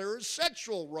special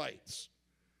heterosexual rights.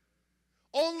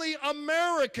 Only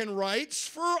American rights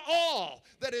for all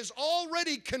that is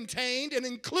already contained and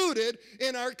included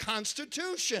in our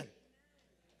Constitution.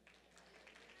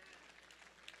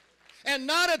 And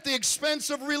not at the expense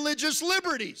of religious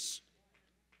liberties.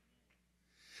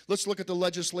 Let's look at the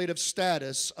legislative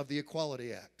status of the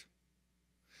Equality Act.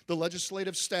 The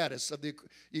legislative status of the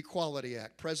Equality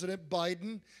Act. President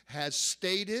Biden has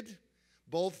stated,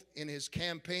 both in his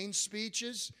campaign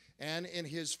speeches and in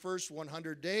his first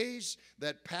 100 days,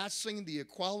 that passing the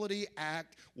Equality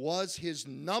Act was his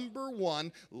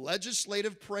 #1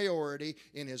 legislative priority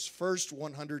in his first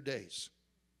 100 days.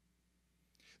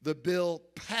 The bill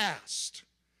passed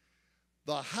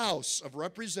the House of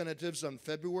Representatives on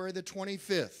February the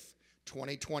 25th,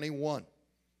 2021.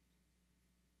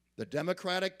 The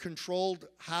Democratic-controlled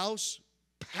House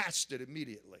passed it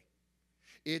immediately.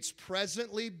 It's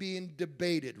presently being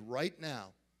debated right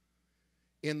now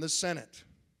in the Senate.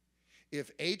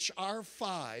 If H.R.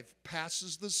 5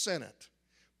 passes the Senate,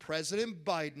 President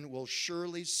Biden will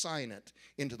surely sign it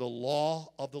into the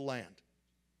law of the land.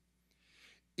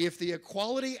 If the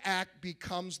Equality Act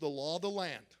becomes the law of the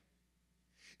land,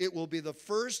 it will be the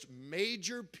first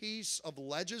major piece of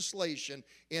legislation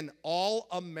in all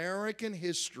American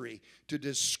history to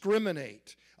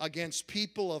discriminate against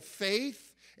people of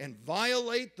faith and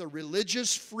violate the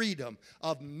religious freedom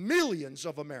of millions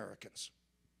of Americans.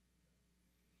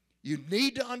 You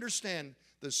need to understand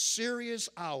the serious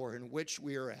hour in which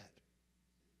we are at.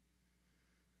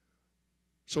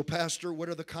 So, Pastor, what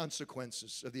are the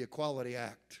consequences of the Equality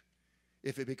Act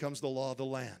if it becomes the law of the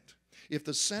land? If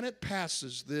the Senate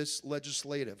passes this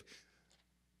legislative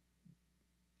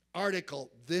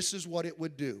article, this is what it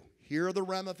would do. Here are the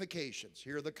ramifications.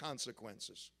 Here are the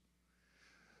consequences.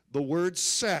 The word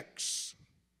sex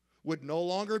would no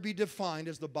longer be defined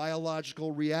as the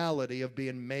biological reality of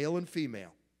being male and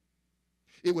female.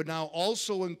 It would now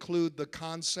also include the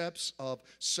concepts of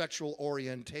sexual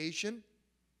orientation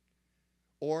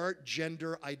or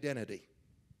gender identity.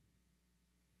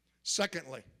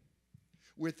 Secondly,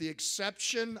 with the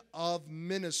exception of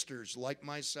ministers like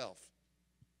myself,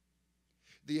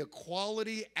 the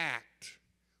Equality Act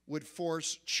would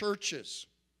force churches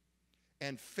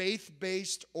and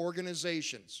faith-based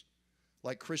organizations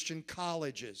like Christian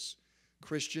colleges,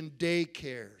 Christian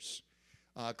daycares,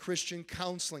 Christian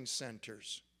counseling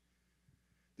centers.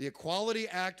 The Equality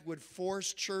Act would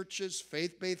force churches,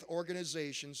 faith-based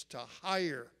organizations to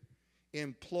hire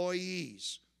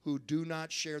employees who do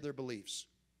not share their beliefs.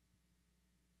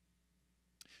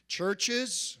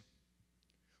 Churches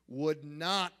would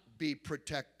not be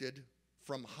protected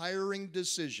from hiring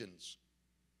decisions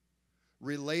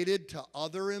related to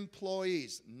other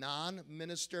employees,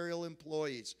 non-ministerial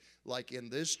employees. Like in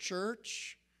this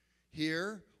church,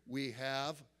 here we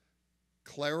have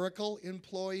clerical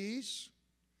employees,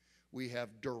 we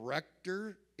have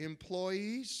director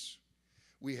employees,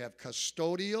 we have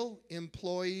custodial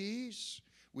employees,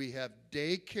 we have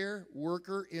daycare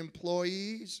worker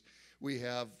employees, we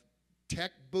have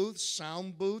tech booth,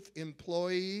 sound booth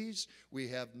employees, we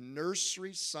have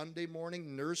nursery, Sunday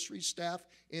morning nursery staff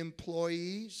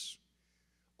employees.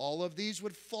 All of these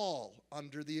would fall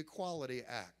under the Equality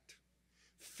Act.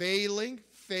 Failing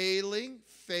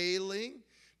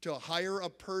to hire a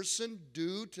person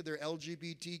due to their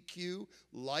LGBTQ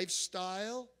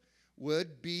lifestyle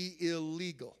would be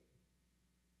illegal.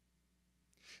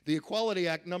 The Equality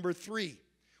Act, number 3,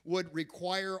 would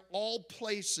require all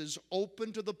places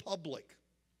open to the public,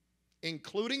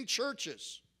 including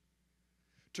churches,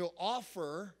 to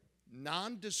offer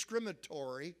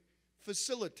non-discriminatory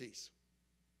facilities.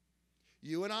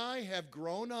 You and I have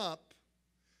grown up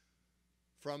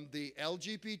from the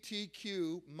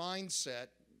LGBTQ mindset.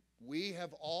 We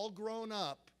have all grown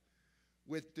up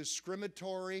with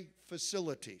discriminatory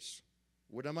facilities.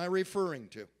 What am I referring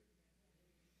to?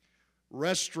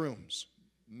 Restrooms,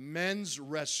 men's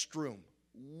restroom,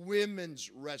 women's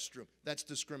restroom. That's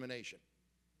discrimination.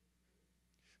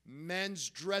 Men's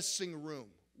dressing room,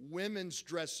 women's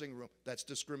dressing room. That's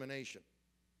discrimination.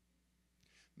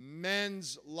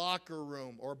 Men's locker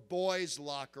room or boys'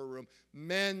 locker room,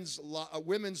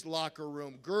 women's locker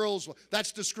room, girls'.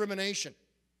 That's discrimination.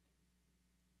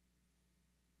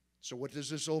 So what does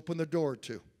this open the door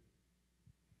to?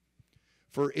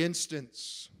 For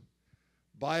instance,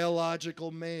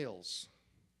 biological males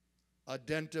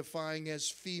identifying as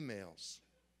females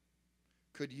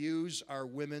could use our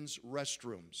women's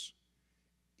restrooms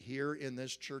here in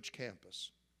this church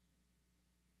campus.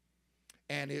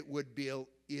 And it would be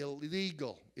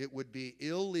illegal. It would be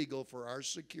illegal for our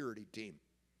security team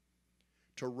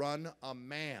to run a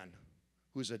man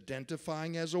who's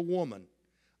identifying as a woman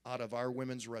out of our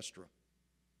women's restroom.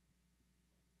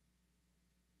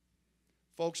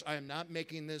 Folks, I am not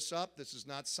making this up. This is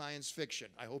not science fiction.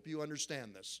 I hope you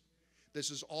understand this. This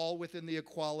is all within the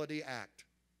Equality Act.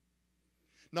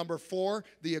 Number 4,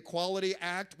 the Equality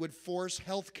Act would force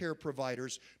health care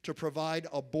providers to provide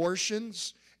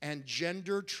abortions and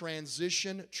gender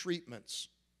transition treatments.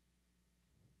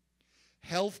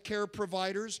 Health care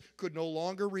providers could no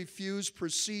longer refuse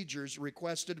procedures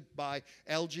requested by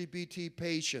LGBT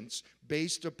patients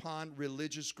based upon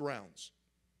religious grounds.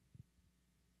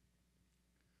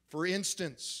 For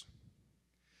instance,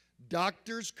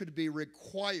 doctors could be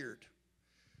required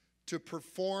to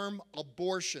perform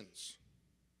abortions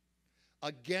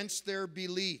against their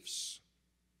beliefs.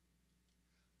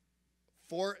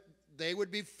 They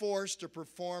would be forced to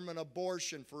perform an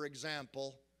abortion, for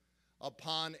example,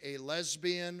 upon a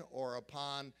lesbian or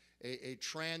upon a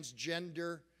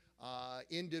transgender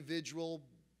individual,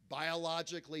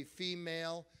 biologically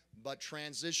female, but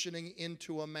transitioning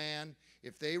into a man.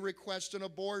 If they request an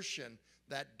abortion,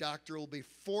 that doctor will be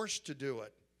forced to do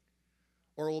it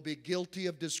or will be guilty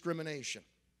of discrimination.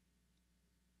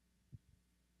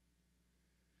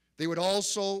 They would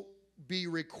also be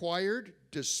required,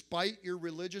 despite your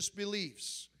religious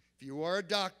beliefs, if you are a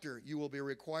doctor, you will be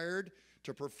required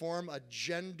to perform a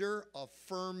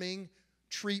gender-affirming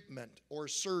treatment or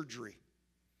surgery.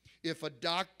 If a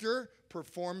doctor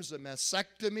performs a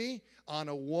mastectomy on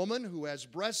a woman who has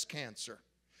breast cancer,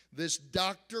 this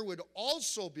doctor would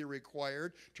also be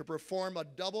required to perform a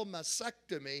double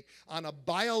mastectomy on a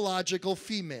biological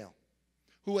female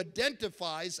who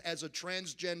identifies as a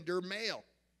transgender male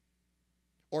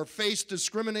or face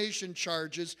discrimination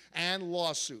charges and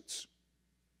lawsuits.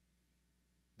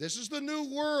 This is the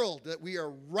new world that we are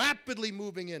rapidly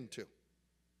moving into.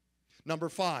 Number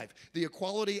 5, the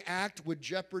Equality Act would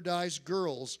jeopardize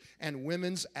girls' and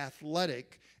women's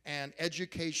athletic and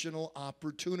educational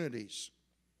opportunities.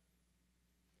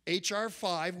 H.R.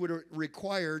 5 would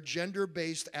require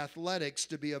gender-based athletics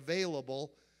to be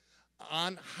available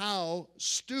on how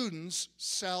students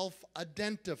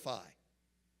self-identify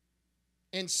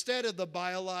instead of the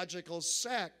biological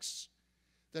sex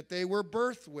that they were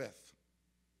birthed with.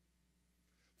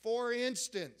 For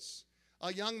instance,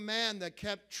 a young man that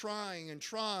kept trying and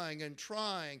trying and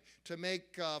trying to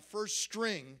make first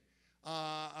string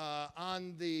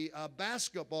on the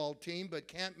basketball team, but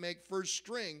can't make first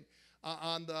string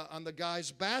on the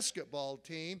guys' basketball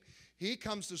team. He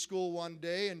comes to school one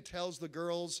day and tells the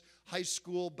girls' high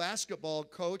school basketball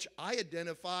coach, "I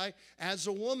identify as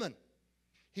a woman."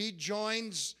 He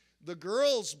joins the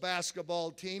girls'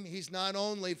 basketball team. He's not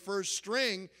only first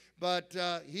string, but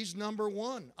he's number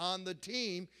 1 on the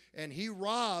team, and he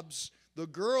robs the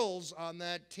girls on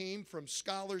that team from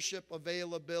scholarship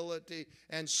availability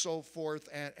and so forth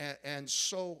and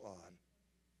so on.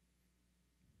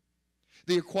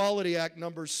 The Equality Act,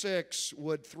 number 6,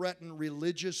 would threaten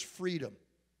religious freedom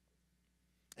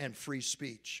and free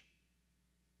speech.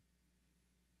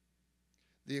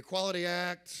 The Equality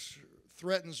Act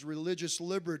threatens religious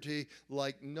liberty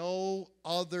like no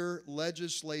other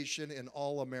legislation in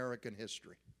all American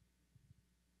history.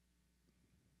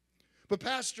 But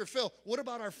Pastor Phil, what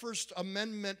about our First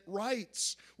Amendment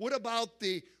rights? What about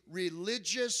the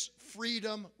Religious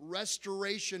Freedom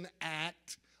Restoration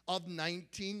Act of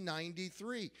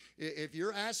 1993? If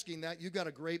you're asking that, you've got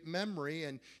a great memory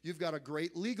and you've got a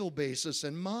great legal basis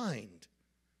in mind.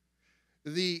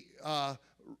 The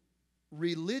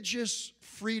Religious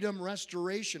Freedom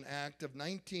Restoration Act of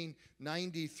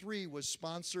 1993 was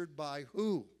sponsored by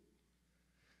who?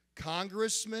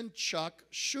 Congressman Chuck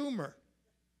Schumer.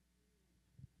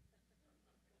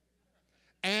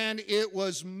 And it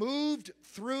was moved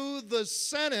through the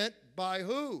Senate by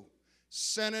who?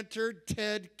 Senator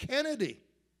Ted Kennedy.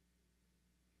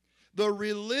 The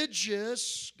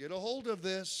religious, get a hold of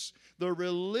this, the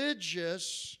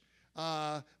Religious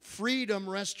Freedom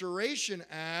Restoration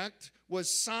Act was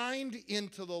signed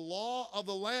into the law of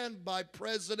the land by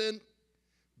President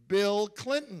Bill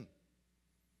Clinton,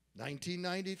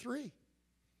 1993.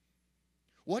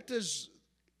 What does,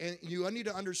 and you need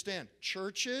to understand,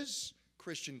 churches,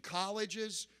 Christian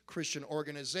colleges, Christian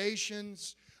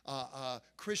organizations,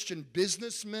 Christian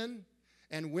businessmen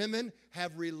and women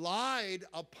have relied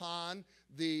upon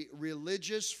the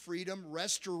Religious Freedom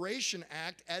Restoration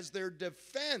Act as their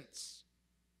defense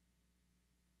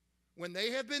when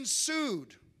they have been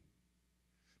sued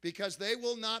because they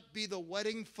will not be the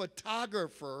wedding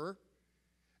photographer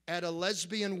at a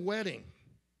lesbian wedding.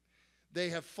 They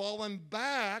have fallen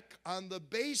back on the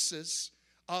basis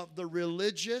of the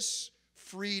Religious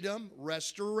Freedom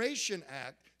Restoration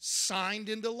Act signed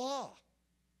into law,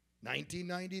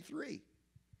 1993.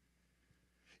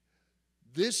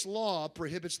 This law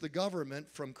prohibits the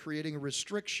government from creating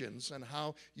restrictions on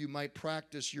how you might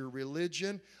practice your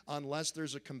religion unless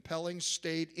there's a compelling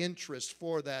state interest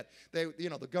for that.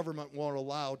 The government won't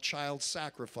allow child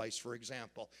sacrifice, for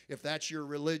example. If that's your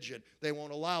religion, they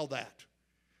won't allow that.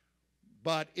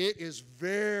 But it is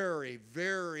very,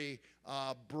 very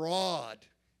broad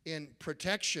in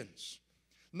protections.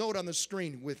 Note on the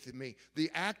screen with me, the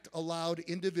act allowed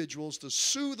individuals to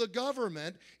sue the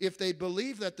government if they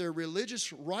believe that their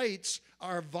religious rights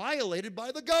are violated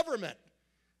by the government.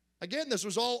 Again, this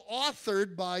was all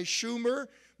authored by Schumer,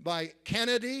 by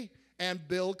Kennedy, and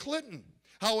Bill Clinton.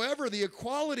 However, the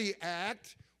Equality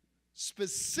Act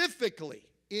specifically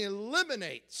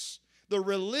eliminates the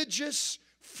Religious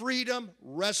Freedom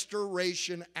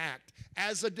Restoration Act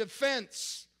as a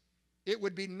defense. It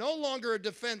would be no longer a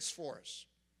defense for us.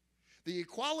 The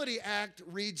Equality Act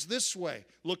reads this way.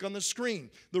 Look on the screen.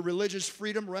 The Religious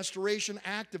Freedom Restoration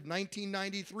Act of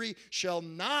 1993 shall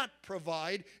not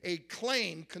provide a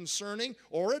claim concerning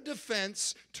or a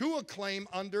defense to a claim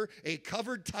under a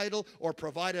covered title or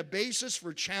provide a basis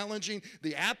for challenging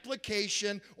the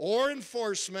application or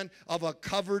enforcement of a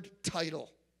covered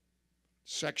title.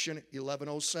 Section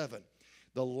 1107.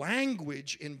 The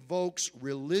language invokes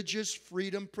religious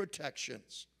freedom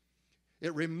protections.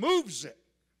 It removes it.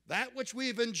 That which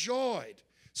we've enjoyed,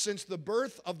 since the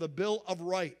birth of the Bill of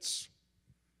Rights.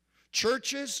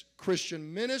 Churches,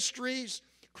 Christian ministries,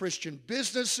 Christian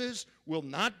businesses will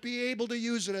not be able to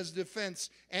use it as defense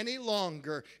any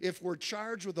longer if we're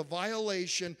charged with a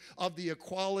violation of the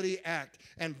Equality Act.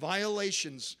 And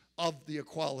violations of the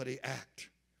Equality Act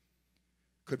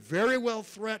could very well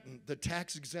threaten the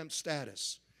tax-exempt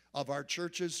status of our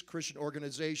churches, Christian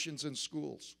organizations, and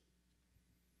schools.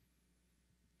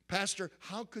 Pastor,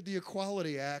 how could the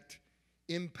Equality Act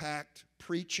impact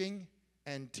preaching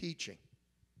and teaching?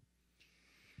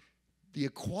 The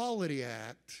Equality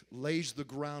Act lays the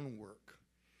groundwork.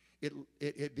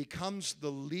 It becomes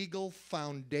the legal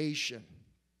foundation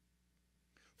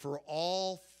for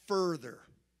all further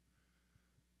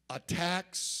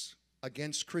attacks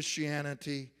against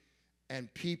Christianity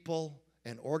and people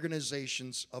and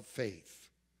organizations of faith.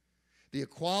 The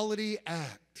Equality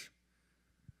Act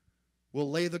will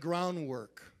lay the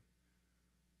groundwork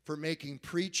for making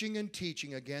preaching and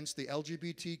teaching against the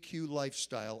LGBTQ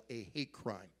lifestyle a hate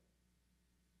crime.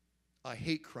 A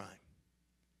hate crime.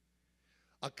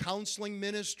 A counseling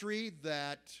ministry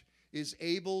that is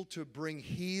able to bring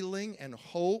healing and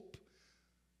hope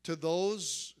to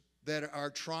those that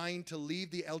are trying to leave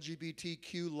the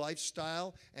LGBTQ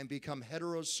lifestyle and become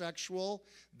heterosexual.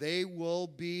 They will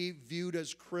be viewed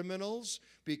as criminals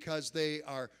because they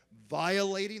are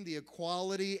violating the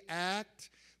Equality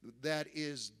Act that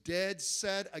is dead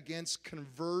set against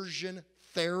conversion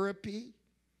therapy,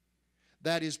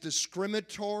 that is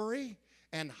discriminatory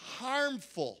and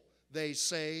harmful, they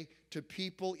say, to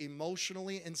people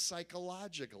emotionally and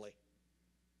psychologically.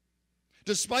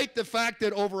 Despite the fact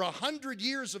that over 100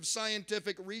 years of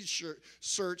scientific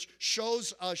research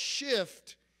shows a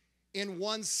shift in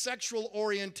one's sexual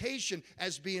orientation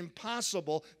as being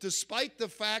possible, despite the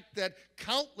fact that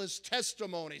countless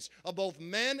testimonies of both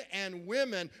men and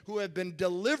women who have been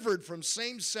delivered from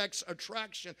same-sex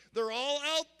attraction, they're all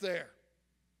out there.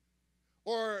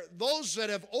 Or those that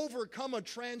have overcome a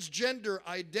transgender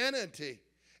identity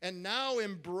and now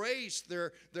embrace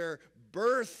their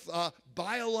birth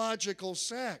biological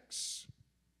sex.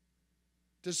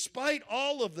 Despite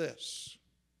all of this,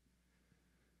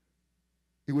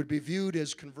 it would be viewed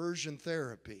as conversion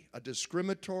therapy, a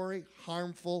discriminatory,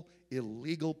 harmful,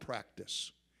 illegal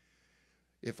practice.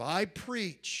 If I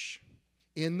preach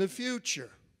in the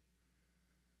future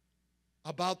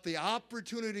about the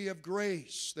opportunity of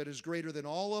grace that is greater than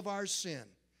all of our sin,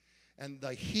 and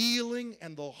the healing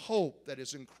and the hope that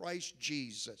is in Christ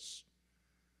Jesus,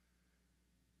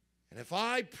 and if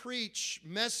I preach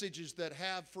messages that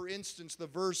have, for instance, the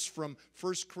verse from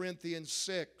 1 Corinthians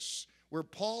 6, where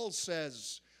Paul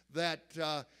says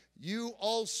that you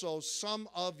also, some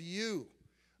of you,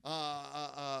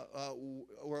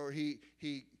 where he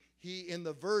in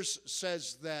the verse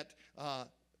says that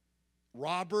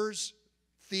robbers,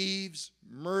 thieves,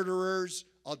 murderers,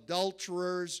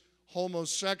 adulterers,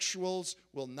 homosexuals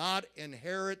will not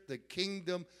inherit the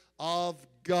kingdom of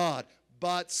God.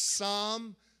 But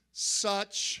some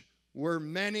such were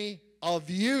many of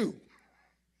you.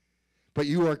 But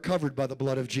you are covered by the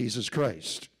blood of Jesus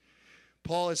Christ.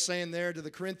 Paul is saying there to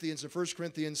the Corinthians in 1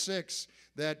 Corinthians 6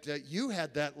 that you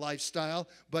had that lifestyle,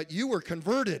 but you were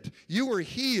converted. You were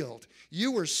healed.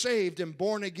 You were saved and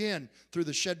born again through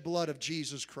the shed blood of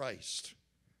Jesus Christ.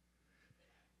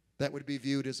 That would be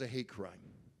viewed as a hate crime.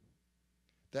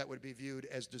 That would be viewed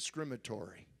as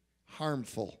discriminatory,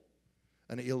 harmful,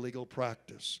 an illegal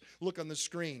practice. Look on the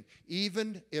screen.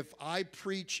 Even if I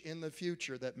preach in the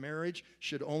future that marriage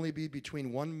should only be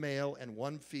between one male and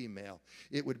one female,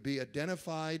 it would be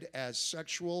identified as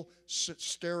sexual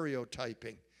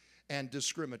stereotyping and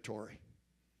discriminatory.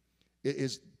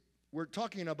 We're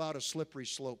talking about a slippery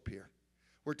slope here.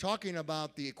 We're talking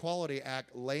about the Equality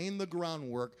Act laying the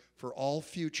groundwork for all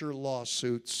future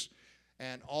lawsuits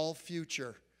and all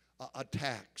future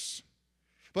attacks.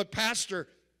 But Pastor,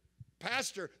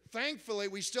 thankfully,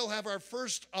 we still have our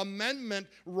First Amendment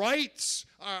rights.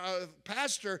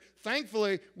 Pastor,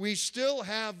 thankfully, we still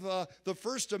have the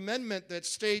First Amendment that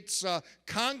states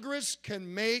Congress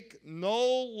can make no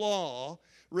law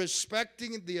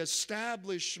respecting the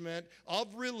establishment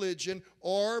of religion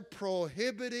or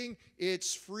prohibiting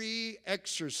its free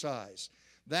exercise.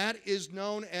 That is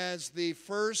known as the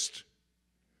First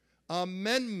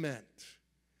Amendment.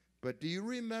 But do you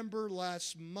remember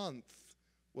last month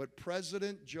what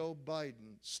President Joe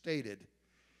Biden stated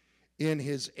in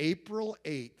his April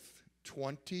 8th,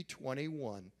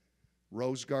 2021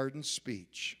 Rose Garden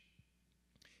speech?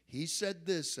 He said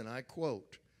this, and I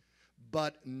quote,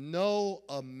 "But no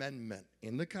amendment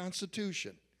in the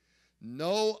Constitution,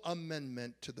 no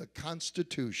amendment to the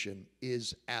Constitution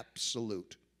is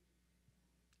absolute."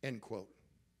 End quote.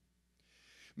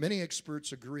 Many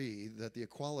experts agree that the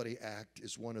Equality Act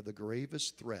is one of the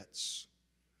gravest threats,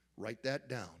 write that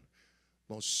down,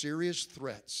 most serious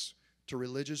threats to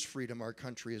religious freedom our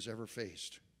country has ever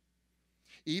faced.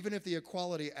 Even if the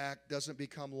Equality Act doesn't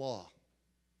become law,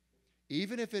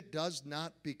 even if it does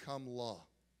not become law,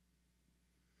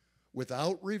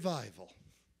 without revival,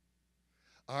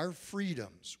 our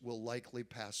freedoms will likely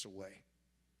pass away.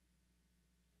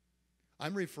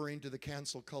 I'm referring to the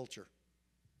cancel culture.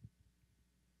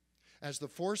 As the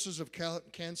forces of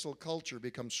cancel culture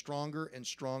become stronger and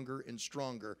stronger and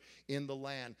stronger in the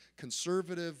land,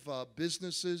 conservative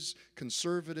businesses,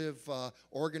 conservative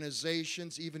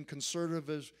organizations, even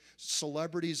conservative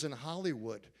celebrities in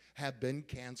Hollywood have been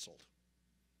canceled.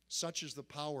 Such is the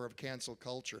power of cancel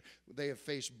culture. They have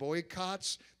faced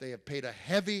boycotts. They have paid a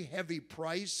heavy, heavy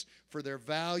price for their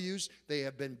values. They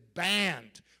have been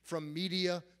banned from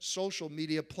media, social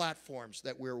media platforms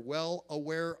that we're well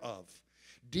aware of,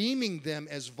 deeming them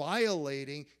as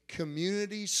violating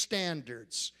community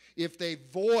standards if they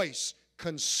voice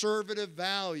conservative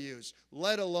values,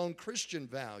 let alone Christian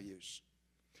values.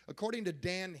 According to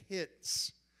Dan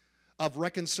Hitz of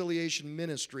Reconciliation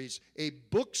Ministries, a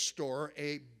bookstore,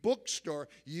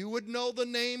 you would know the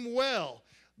name well,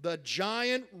 the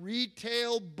giant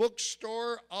retail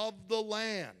bookstore of the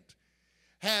land,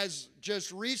 has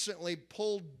just recently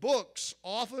pulled books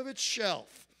off of its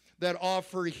shelf that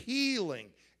offer healing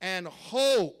and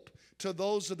hope to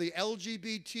those of the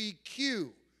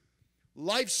LGBTQ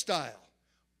lifestyle.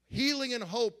 Healing and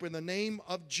hope in the name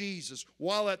of Jesus,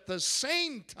 while at the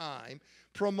same time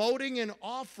promoting and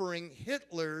offering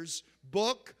Hitler's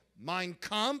book, Mein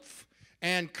Kampf,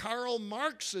 and Karl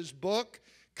Marx's book,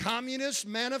 Communist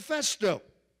Manifesto.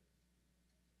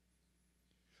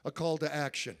 A call to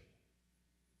action.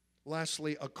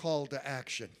 Lastly, a call to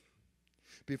action.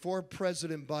 Before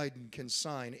President Biden can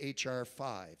sign H.R.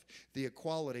 5, the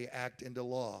Equality Act, into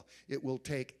law, it will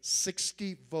take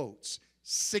 60 votes.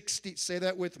 60, say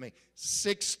that with me,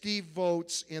 60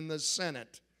 votes in the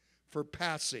Senate for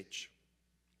passage.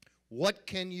 What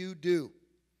can you do?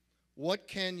 What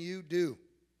can you do?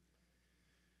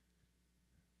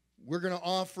 We're going to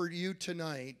offer you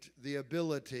tonight the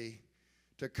ability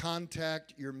to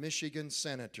contact your Michigan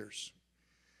senators.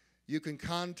 You can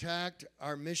contact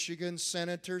our Michigan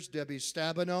senators, Debbie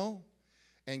Stabenow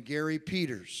and Gary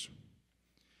Peters.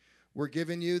 We're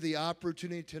giving you the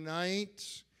opportunity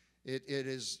tonight. It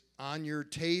is on your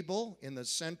table, in the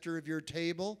center of your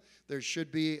table. There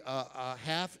should be a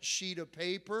half sheet of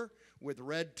paper with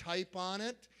red type on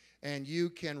it, and you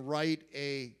can write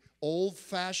a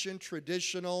old-fashioned,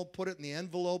 traditional, put it in the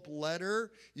envelope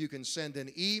letter. You can send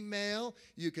an email.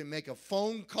 You can make a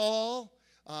phone call.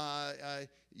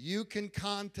 You can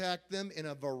contact them in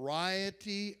a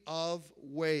variety of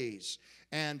ways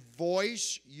and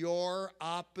voice your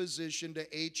opposition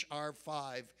to H.R.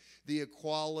 5, the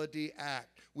Equality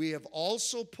Act. We have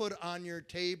also put on your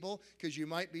table, because you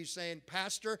might be saying,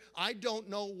 Pastor, I don't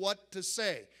know what to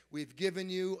say. We've given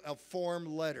you a form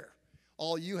letter.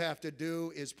 All you have to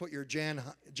do is put your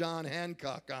John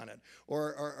Hancock on it,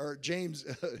 or James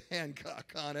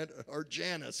Hancock on it, or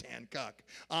Janice Hancock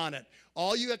on it.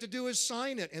 All you have to do is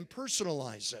sign it and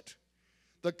personalize it.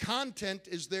 The content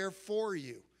is there for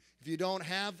you. If you don't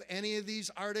have any of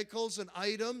these articles and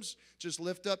items, just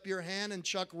lift up your hand, and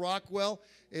Chuck Rockwell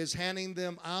is handing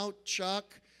them out.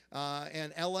 Chuck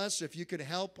and LS, if you could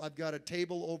help, I've got a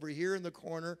table over here in the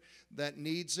corner that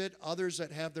needs it. Others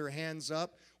that have their hands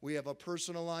up, we have a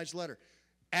personalized letter.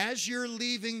 As you're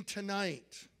leaving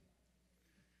tonight,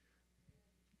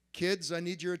 kids, I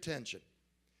need your attention.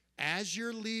 As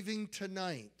you're leaving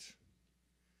tonight,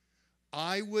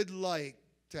 I would like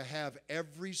to have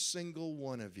every single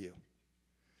one of you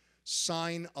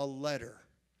sign a letter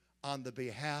on the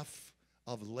behalf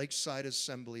of Lakeside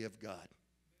Assembly of God.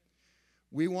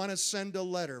 We want to send a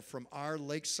letter from our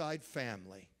Lakeside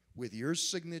family with your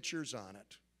signatures on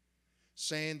it,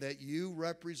 saying that you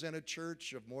represent a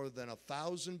church of more than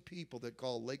 1,000 people that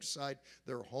call Lakeside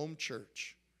their home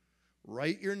church.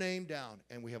 Write your name down,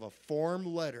 and we have a form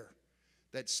letter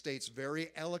that states very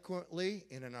eloquently,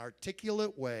 in an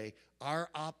articulate way, our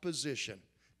opposition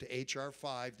to H.R.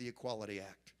 5, the Equality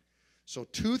Act. So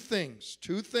two things,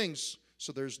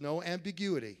 so there's no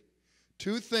ambiguity.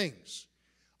 Two things: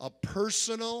 a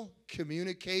personal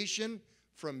communication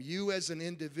from you as an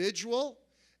individual,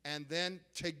 and then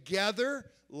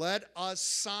together, let us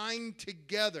sign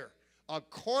together a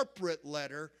corporate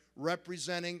letter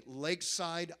representing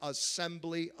Lakeside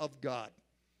Assembly of God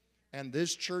and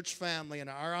this church family, and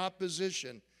our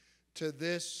opposition to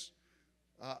this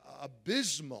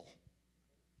abysmal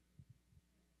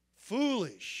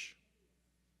foolish,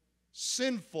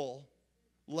 sinful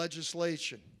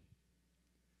legislation.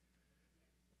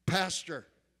 Pastor,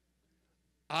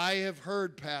 I have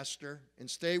heard, Pastor, and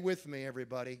stay with me,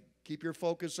 everybody. Keep your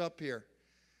focus up here.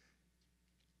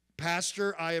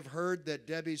 Pastor, I have heard that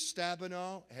Debbie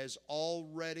Stabenow has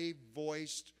already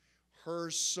voiced her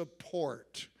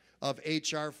support of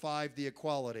H.R. 5, the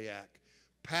Equality Act.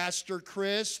 Pastor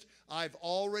Krist, I've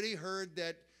already heard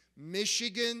that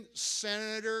Michigan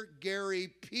Senator Gary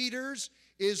Peters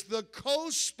is the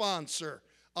co-sponsor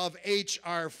of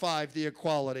H.R. 5, the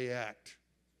Equality Act.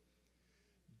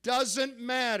 Doesn't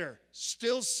matter.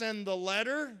 Still send the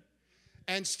letter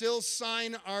and still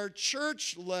sign our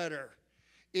church letter.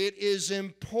 It is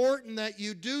important that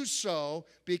you do so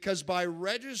because by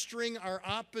registering our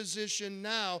opposition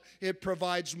now, it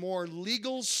provides more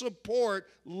legal support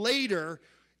later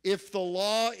if the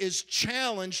law is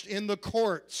challenged in the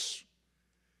courts.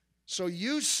 So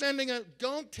you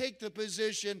don't take the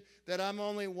position that I'm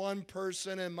only one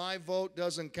person and my vote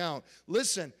doesn't count.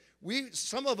 Listen,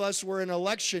 some of us were in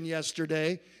election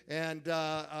yesterday and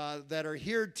that are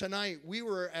here tonight. We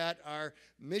were at our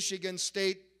Michigan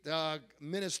State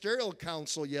Ministerial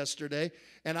Council yesterday,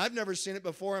 and I've never seen it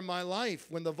before in my life.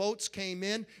 When the votes came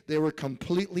in, they were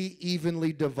completely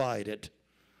evenly divided.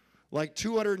 Like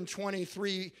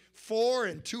 223 for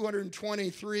and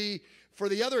 223 for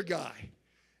the other guy.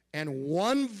 And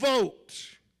one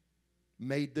vote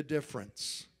made the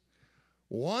difference.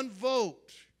 One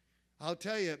vote, I'll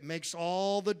tell you, it makes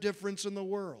all the difference in the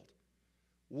world.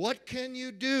 What can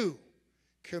you do?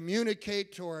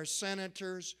 Communicate to our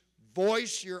senators,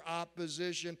 voice your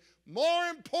opposition. More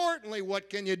importantly, what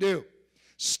can you do?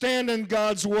 Stand in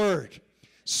God's word.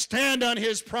 Stand on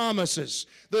his promises.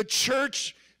 The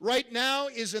church right now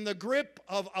is in the grip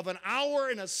of an hour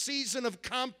and a season of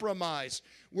compromise.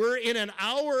 We're in an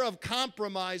hour of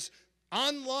compromise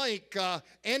unlike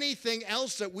anything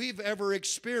else that we've ever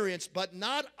experienced, but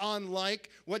not unlike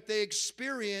what they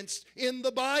experienced in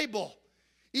the Bible.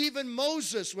 Even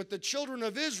Moses with the children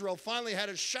of Israel finally had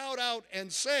to shout out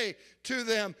and say to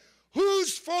them,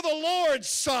 "Who's for the Lord's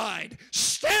side?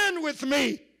 Stand with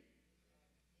me."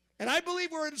 And I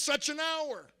believe we're in such an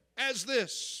hour as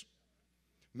this.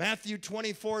 Matthew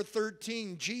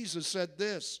 24:13, Jesus said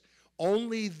this,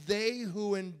 "Only they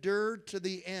who endure to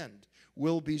the end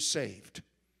will be saved."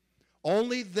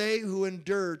 Only they who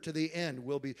endure to the end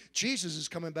will be. Jesus is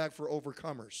coming back for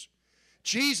overcomers.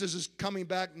 Jesus is coming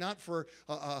back not for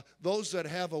those that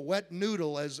have a wet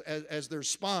noodle as their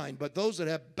spine, but those that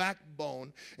have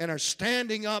backbone and are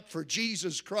standing up for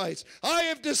Jesus Christ. I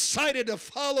have decided to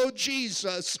follow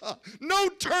Jesus. No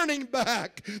turning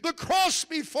back. The cross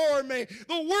before me,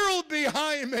 the world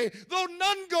behind me, though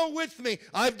none go with me.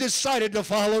 I've decided to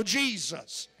follow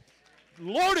Jesus. The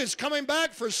Lord is coming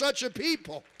back for such a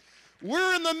people.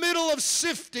 We're in the middle of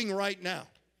sifting right now,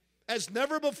 as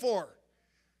never before.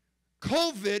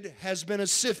 COVID has been a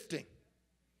sifting.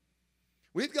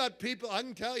 We've got people, I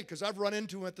can tell you because I've run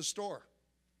into them at the store.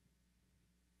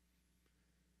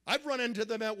 I've run into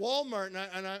them at Walmart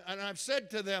and I've said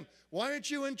to them, "Why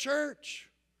aren't you in church?"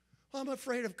 "Well, I'm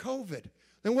afraid of COVID."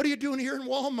 "Then what are you doing here in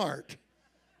Walmart?"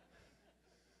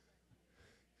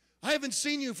 "I haven't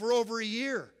seen you for over a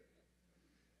year."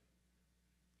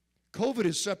 COVID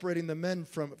is separating the men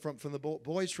from the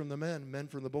boys from the men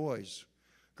from the boys.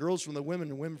 Girls from the women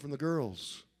and women from the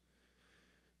girls.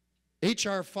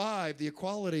 H.R. 5, the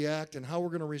Equality Act, and how we're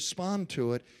going to respond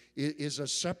to it is a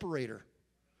separator.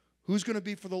 Who's going to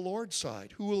be for the Lord's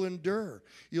side? Who will endure?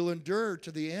 You'll endure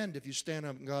to the end if you stand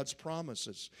on God's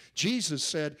promises. Jesus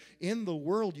said, "In the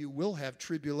world you will have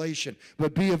tribulation,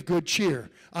 but be of good cheer.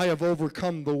 I have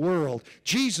overcome the world."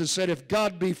 Jesus said, "If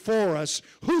God be for us,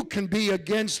 who can be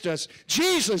against us?"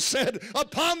 Jesus said,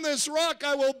 "Upon this rock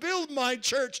I will build my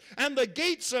church, and the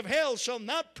gates of hell shall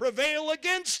not prevail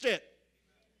against it."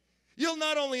 You'll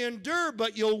not only endure,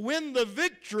 but you'll win the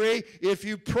victory if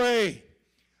you pray.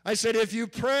 I said, if you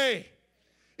pray.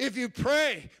 If you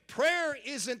pray. Prayer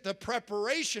isn't the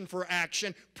preparation for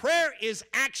action. Prayer is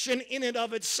action in and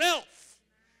of itself.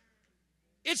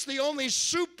 It's the only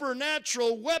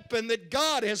supernatural weapon that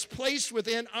God has placed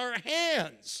within our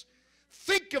hands.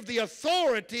 Think of the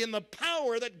authority and the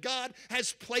power that God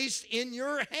has placed in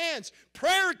your hands.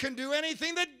 Prayer can do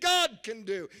anything that God can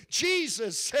do.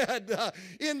 Jesus said,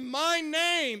 in my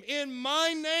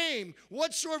name,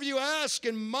 whatsoever you ask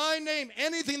in my name,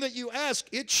 anything that you ask,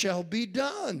 it shall be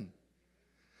done.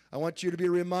 I want you to be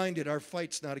reminded, our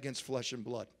fight's not against flesh and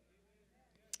blood.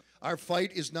 Our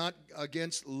fight is not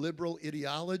against liberal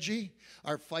ideology.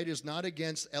 Our fight is not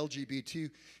against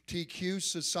LGBTQ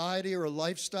society or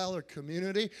lifestyle or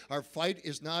community. Our fight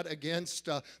is not against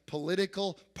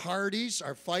political parties.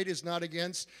 Our fight is not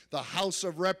against the House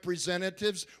of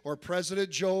Representatives or President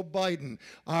Joe Biden.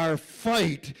 Our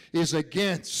fight is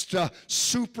against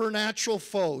supernatural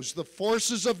foes, the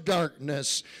forces of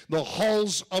darkness, the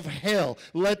halls of hell.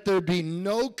 Let there be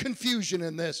no confusion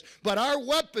in this. But our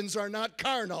weapons are not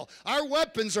carnal. Our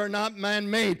weapons are not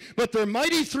man-made, but they're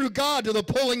mighty through God to the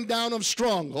pulling down of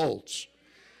strongholds.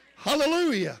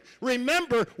 Hallelujah.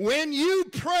 Remember, when you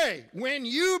pray,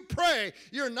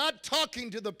 you're not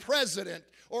talking to the president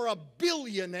or a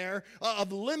billionaire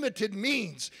of limited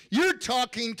means. You're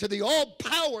talking to the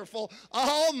all-powerful,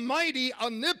 almighty,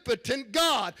 omnipotent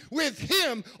God. With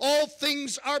him, all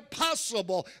things are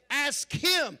possible. Ask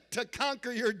him to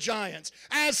conquer your giants.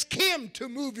 Ask him to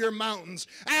move your mountains.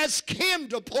 Ask him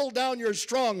to pull down your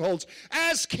strongholds.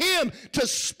 Ask him to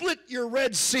split your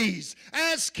Red Seas.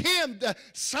 Ask him to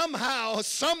somehow,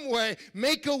 some way,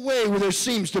 make a way where there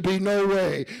seems to be no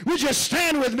way. Would you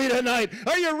stand with me tonight?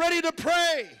 Are you ready to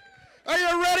pray? Are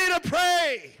you ready to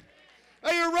pray?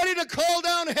 Are you ready to call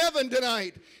down heaven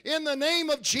tonight in the name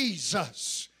of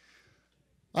Jesus?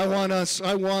 I want us,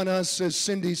 as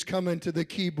Cindy's coming to the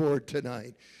keyboard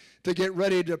tonight, to get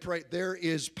ready to pray. There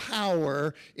is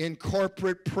power in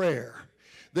corporate prayer.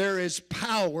 There is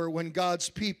power when God's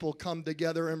people come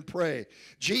together and pray.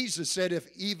 Jesus said, if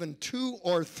even 2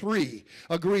 or 3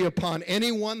 agree upon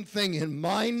any one thing in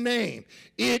my name,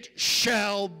 it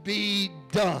shall be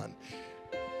done.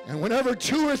 And whenever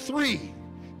 2 or 3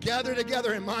 gather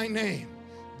together in my name,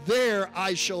 there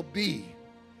I shall be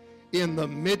in the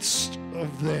midst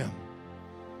of them.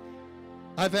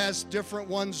 I've asked different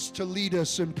ones to lead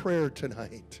us in prayer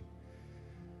tonight.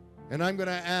 And I'm going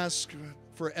to ask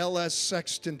for L.S.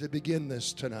 Sexton to begin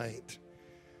this tonight.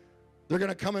 They're going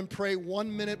to come and pray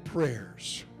 1-minute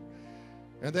prayers.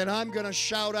 And then I'm going to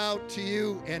shout out to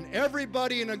you, and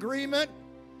everybody in agreement,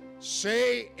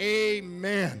 say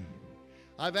amen.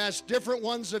 I've asked different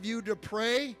ones of you to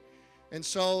pray, and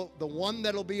so the one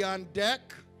that'll be on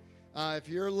deck, if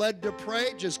you're led to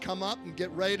pray, just come up and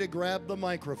get ready to grab the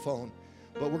microphone.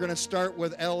 But we're going to start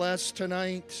with LS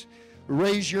tonight.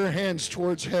 Raise your hands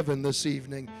towards heaven this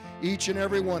evening, each and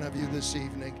every one of you this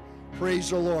evening.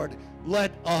 Praise the Lord.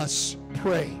 Let us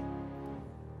pray.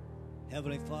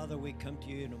 Heavenly Father, we come to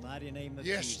you in the mighty name of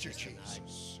Jesus tonight.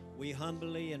 We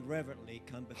humbly and reverently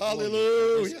come before you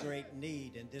for this great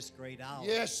need and this great hour.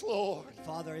 Yes, Lord.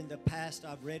 Father, in the past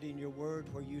I've read in your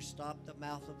word where you stopped the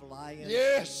mouth of lions.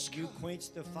 Yes. You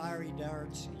quenched the fiery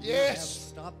darts. Yes. You have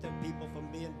stopped the people from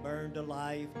being burned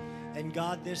alive. And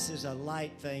God, this is a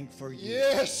light thing for you.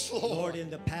 Yes, Lord. Lord, in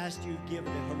the past you've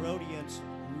given the Herodians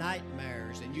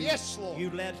nightmares, and you, yes, Lord. You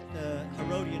let the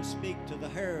Herodians speak to the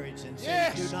Herods and say,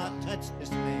 yes, do not touch this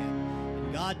man.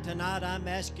 And God, tonight I'm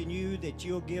asking you that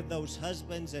you'll give those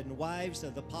husbands and wives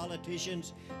of the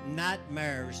politicians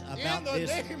nightmares about this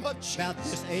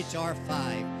HR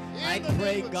 5. I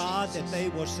pray, God, that they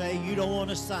will say, you don't want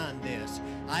to sign this.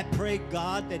 I pray,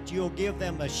 God, that you'll give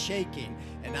them a shaking.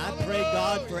 And I pray,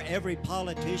 God, for every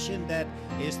politician that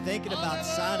is thinking about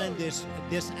signing this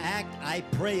act, I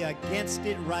pray against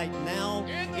it right now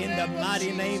in the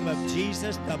mighty name of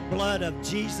Jesus. The blood of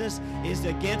Jesus is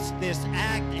against this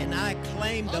act, and I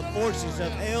claim the forces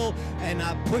of hell, and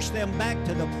I push them back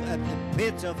to the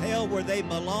pits of hell where they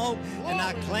belong, and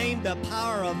I claim the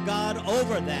power of God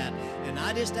over that. And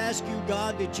I just ask you,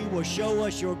 God, that you will show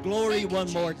us your glory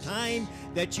one more time,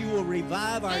 that you will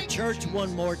revive our church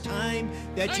one more time,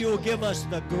 that you will give us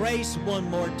the grace one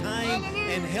more time,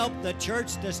 and help the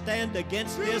church to stand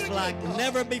against this like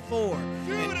never before.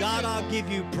 And God, I'll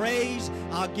give you praise,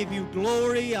 I'll give you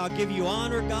glory, I'll give you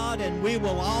honor, God, and we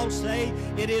will all say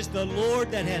it is the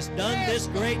Lord that has done this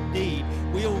great deed.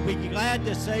 We will be glad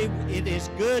to say it is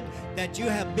good that you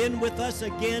have been with us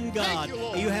again, God.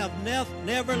 You have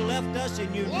never left us,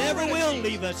 and you never will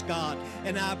leave us, God.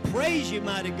 And I praise you,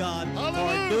 mighty God,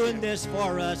 for doing this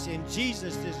for us in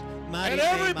Jesus' mighty name.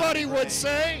 And everybody would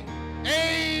say,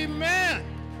 amen.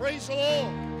 Praise the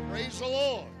Lord. Praise the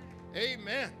Lord.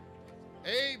 Amen.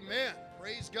 Amen.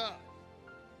 Praise God.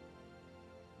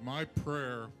 My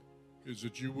prayer is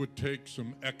that you would take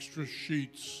some extra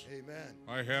sheets. Amen.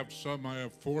 I have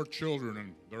 4 children,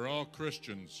 and they're all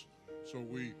Christians. So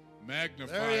we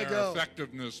magnify our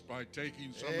effectiveness by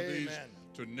taking some of these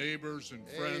to neighbors and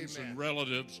friends and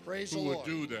relatives who would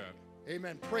do that.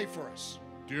 Amen. Pray for us.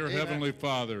 Dear Heavenly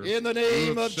Father, in the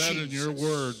name of Jesus, you have said in your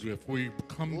word, if we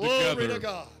come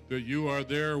together, that you are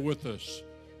there with us.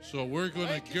 So we're going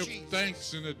to give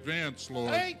thanks in advance,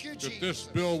 Lord, Thank you, that this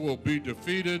bill will be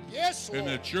defeated, yes, and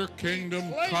that your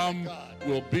kingdom come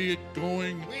will be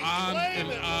going on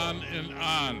and on and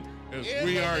on, as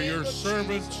we are your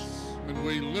servants, and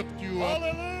we lift you up.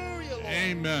 Hallelujah, Lord.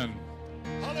 Amen.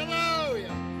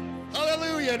 Hallelujah.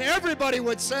 Hallelujah. And everybody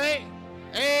would say,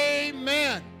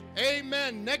 amen.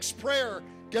 Amen. Next prayer,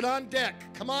 get on deck.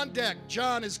 Come on deck.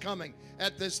 John is coming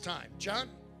at this time. John?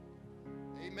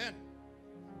 Amen.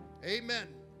 Amen.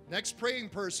 Next praying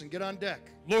person, get on deck.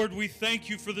 Lord, we thank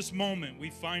you for this moment we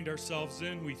find ourselves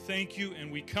in. We thank you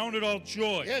and we count it all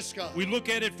joy. Yes, God. We look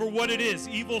at it for what it is,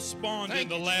 evil spawned in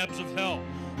the labs of hell.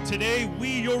 Today,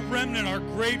 we, your remnant, are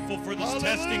grateful for this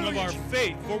testing of our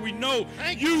faith, for we know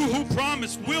you who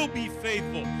promised will be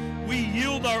faithful. We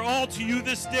yield our all to you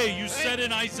this day. You said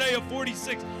in Isaiah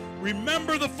 46,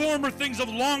 remember the former things of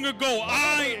long ago.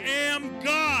 I am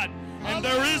God, and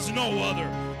there is no other.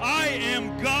 I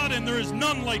am God, and there is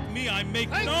none like me. I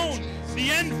make known the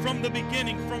end from the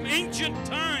beginning, from ancient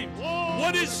times,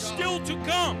 what is still to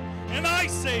come. And I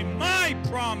say, my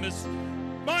promise,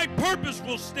 my purpose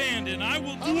will stand, and I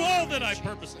will do all that I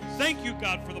purpose. Thank you,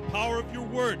 God, for the power of your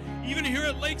word. Even here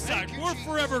at Lakeside, we're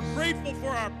forever grateful for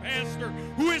our pastor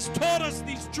who has taught us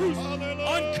these truths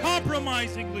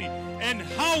uncompromisingly and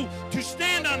how to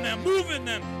stand on them, move in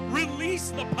them, release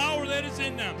the power that is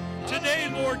in them.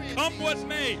 Today, Lord, come what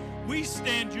may, we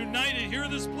stand united here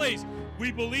in this place.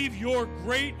 We believe your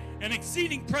great and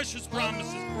exceeding precious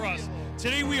promises for us.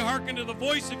 Today we hearken to the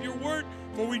voice of your word,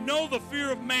 for we know the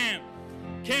fear of man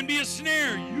can be a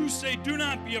snare. You say, do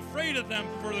not be afraid of them,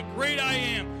 for the great I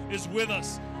am is with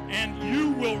us, and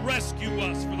you will rescue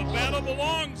us. For the battle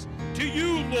belongs to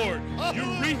you, Lord. You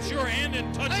reach your hand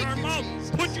and touch our mouth.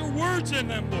 Put your words in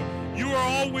them, Lord. You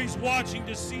are always watching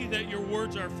to see that your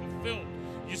words are fulfilled.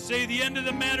 You say the end of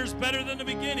the matter is better than the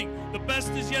beginning. The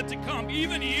best is yet to come,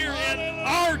 even here at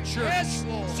our church. Yes,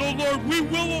 Lord. So, Lord, we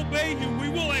will obey you. We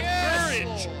will have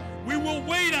courage. Lord. We will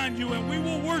wait on you, and we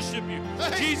will worship you.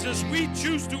 Jesus, we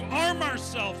choose to arm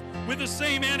ourselves with the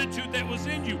same attitude that was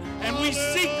in you, and we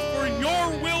seek for your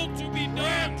will to be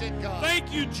done.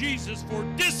 Thank you, Jesus, for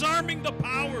disarming the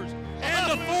powers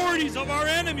and authorities of our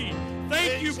enemy.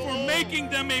 Thank you for making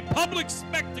them a public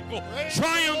spectacle,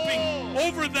 triumphing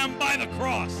over them by the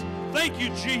cross. Thank you,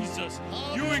 Jesus.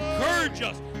 You encourage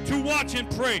us to watch and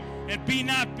pray and be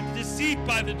not deceived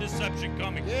by the deception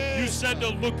coming. You said to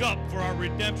look up, for our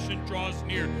redemption draws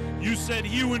near. You said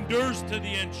he who endures to the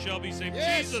end shall be saved.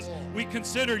 Jesus, we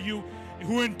consider you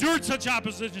who endured such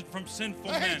opposition from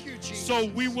sinful men. So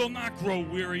we will not grow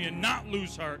weary and not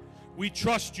lose heart. We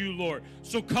trust you, Lord.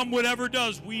 So come whatever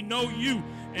does, we know you,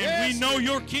 and we know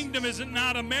your kingdom is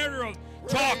not a matter of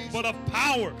talk, but of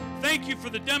power. Thank you for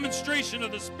the demonstration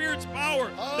of the Spirit's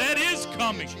power that is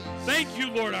coming. Thank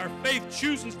you, Lord. Our faith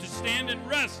chooses to stand and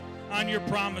rest on your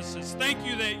promises. Thank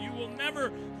you that you will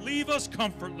never leave us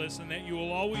comfortless and that you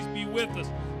will always be with us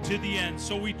to the end.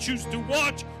 So we choose to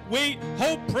watch, wait,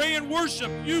 hope, pray, and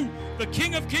worship you, the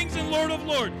King of Kings and Lord of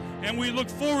Lords. And we look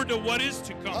forward to what is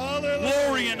to come. Hallelujah.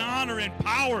 Glory and honor and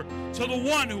power to the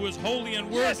one who is holy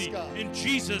and worthy. In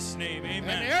Jesus' name,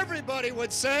 amen. And everybody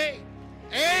would say,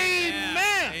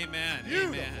 amen. Amen.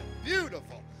 Beautiful. Amen.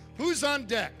 Beautiful. Who's on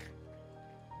deck?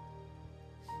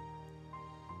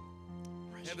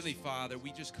 Heavenly Father,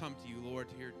 we just come to you, Lord,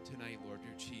 here tonight, Lord,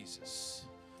 dear Jesus.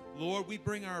 Lord, we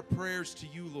bring our prayers to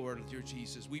you, Lord, dear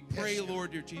Jesus. We pray,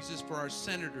 Lord, dear Jesus, for our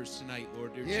senators tonight,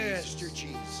 Lord, dear Jesus. Yes, dear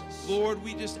Jesus. Lord,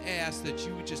 we just ask that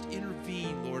you would just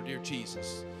intervene, Lord, dear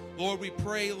Jesus. Lord, we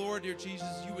pray, Lord, dear Jesus,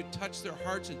 you would touch their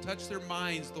hearts and touch their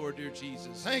minds, Lord, dear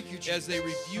Jesus. Thank you, Jesus. As they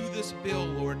review this bill,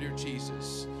 Lord, dear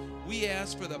Jesus. We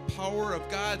ask for the power of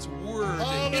God's word to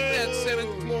hit that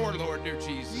Senate floor, Lord, dear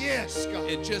Jesus. Yes, God.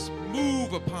 And just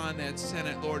move upon that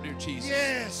Senate, Lord, dear Jesus.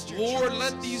 Yes, dear Lord, Jesus.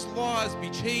 let these laws be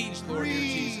changed, Lord, dear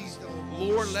Jesus.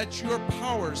 Lord, let your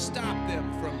power stop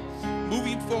them from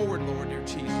moving forward, Lord, dear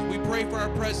Jesus. We pray for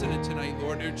our president tonight,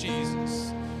 Lord, dear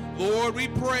Jesus. Lord, we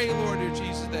pray, Lord, dear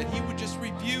Jesus, that he would just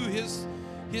review his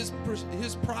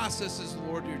processes,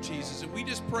 Lord, dear Jesus. And we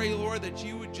just pray, Lord, that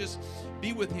you would just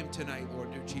be with him tonight,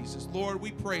 Lord, dear Jesus. Lord, we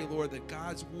pray, Lord, that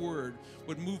God's word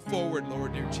would move forward,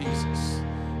 Lord, dear Jesus.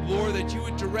 Lord, that you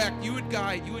would direct, you would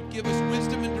guide, you would give us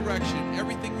wisdom and direction in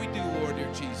everything we do, Lord,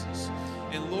 dear Jesus.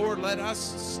 And Lord, let us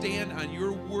stand on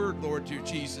your word, Lord, dear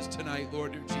Jesus, tonight,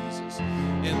 Lord, dear Jesus.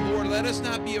 And Lord, let us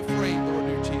not be afraid, Lord,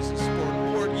 dear Jesus. For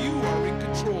Lord, you are in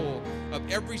control of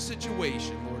every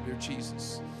situation, Lord, dear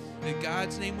Jesus. In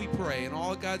God's name we pray, and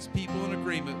all God's people in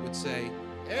agreement would say,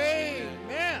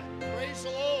 amen. Praise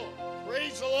the Lord.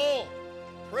 Praise the Lord.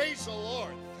 Praise the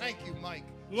Lord. Thank Thank you, Mike.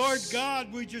 Lord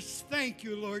God, we just thank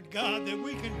you, Lord God, that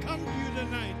we can come to you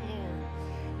tonight,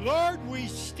 Lord. Lord, we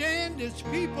stand as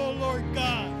people, Lord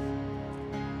God,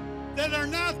 that are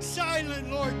not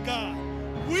silent, Lord God.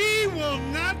 We will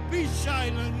not be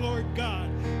silent, Lord God.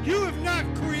 You have not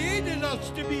created us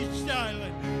to be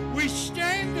silent. We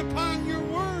stand upon your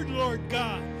word, Lord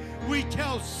God. We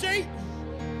tell Satan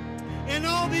and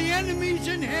all the enemies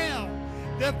in hell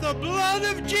that the blood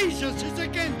of Jesus is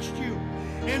against you.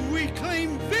 And we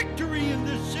claim victory in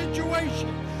this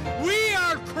situation. We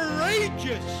are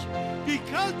courageous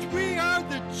because we are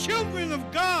the children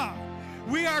of God.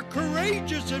 We are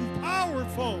courageous and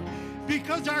powerful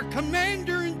because our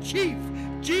commander-in-chief,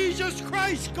 Jesus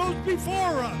Christ, goes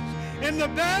before us. And the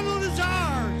battle is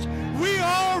ours. We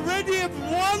already have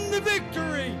won the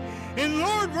victory. And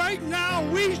Lord, right now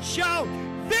we shout,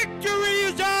 victory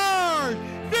is ours!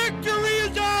 Victory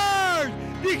is ours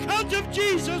because of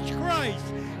Jesus Christ.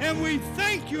 And we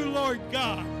thank you, Lord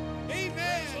God.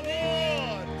 Amen. Praise the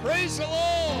Lord. Praise the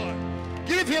Lord.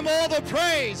 Give him all the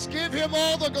praise. Give him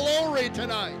all the glory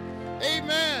tonight.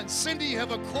 Amen. Cindy, you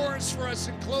have a chorus for us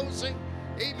in closing.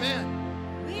 Amen.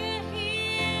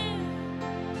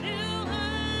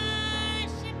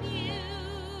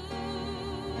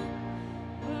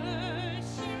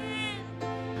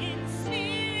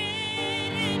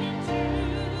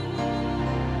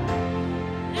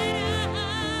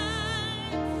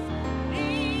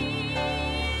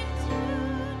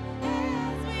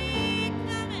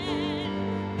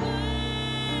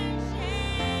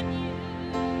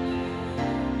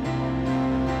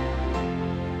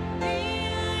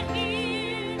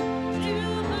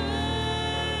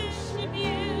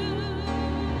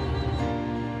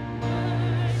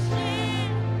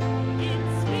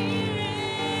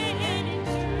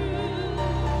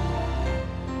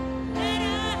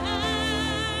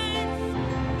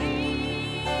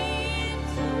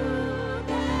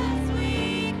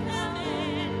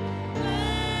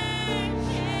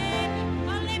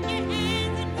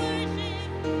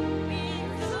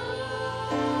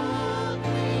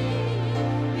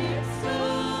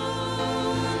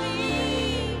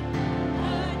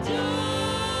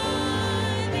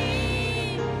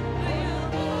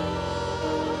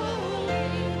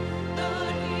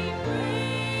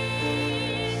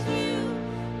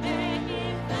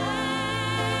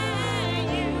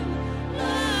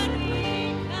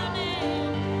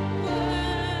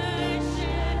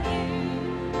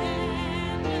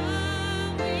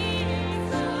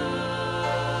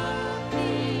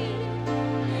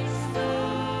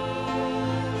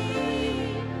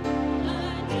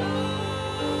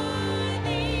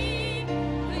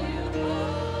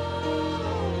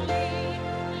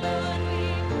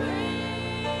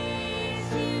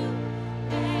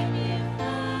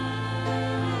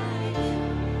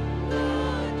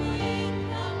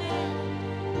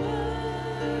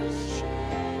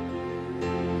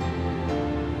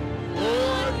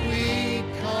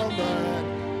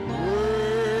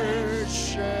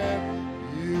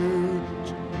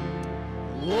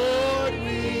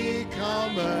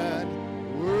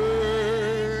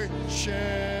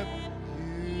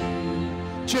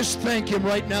 Just thank him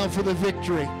right now for the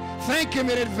victory. Thank him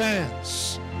in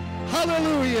advance.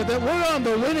 Hallelujah, that we're on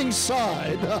the winning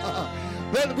side.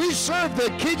 That we serve the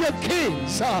King of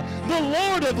Kings, the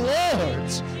Lord of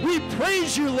Lords. We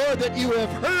praise you, Lord, that you have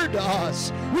heard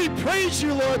us. We praise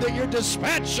you, Lord, that you're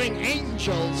dispatching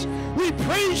angels. We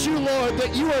praise you, Lord,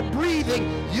 that you are breathing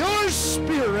your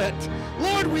spirit.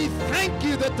 Lord, we thank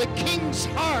you that the King's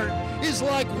heart is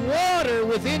like water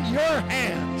within your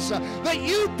hands, that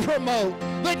you promote,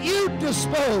 that you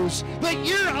dispose, that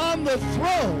you're on the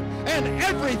throne, and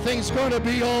everything's going to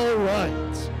be all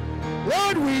right.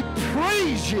 Lord, we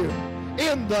praise you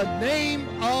in the name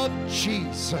of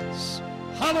Jesus.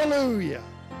 Hallelujah.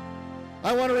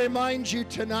 I want to remind you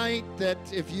tonight that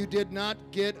if you did not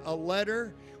get a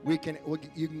letter, we can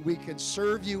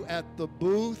serve you at the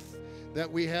booth,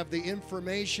 that we have the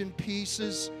information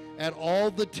pieces at all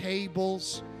the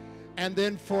tables. And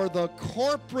then for the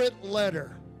corporate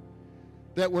letter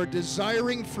that we're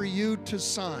desiring for you to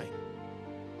sign,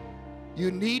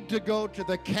 you need to go to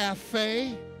the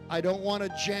cafe. I don't want to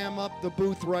jam up the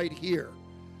booth right here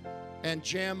and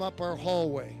jam up our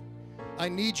hallway. I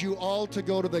need you all to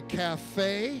go to the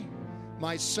cafe.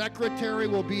 My secretary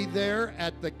will be there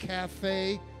at the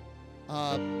cafe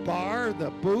bar,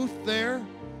 the booth there,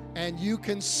 and you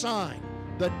can sign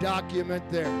the document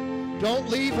there. Don't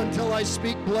leave until I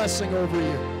speak blessing over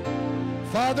you.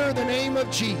 Father, in the name of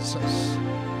Jesus,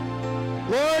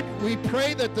 Lord, we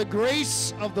pray that the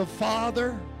grace of the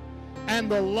Father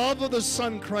and the love of the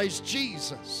Son, Christ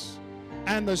Jesus,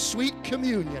 and the sweet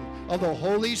communion of the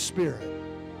Holy Spirit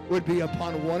would be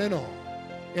upon one and all.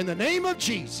 In the name of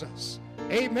Jesus,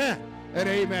 amen and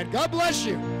amen. God bless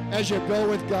you as you go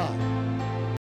with God.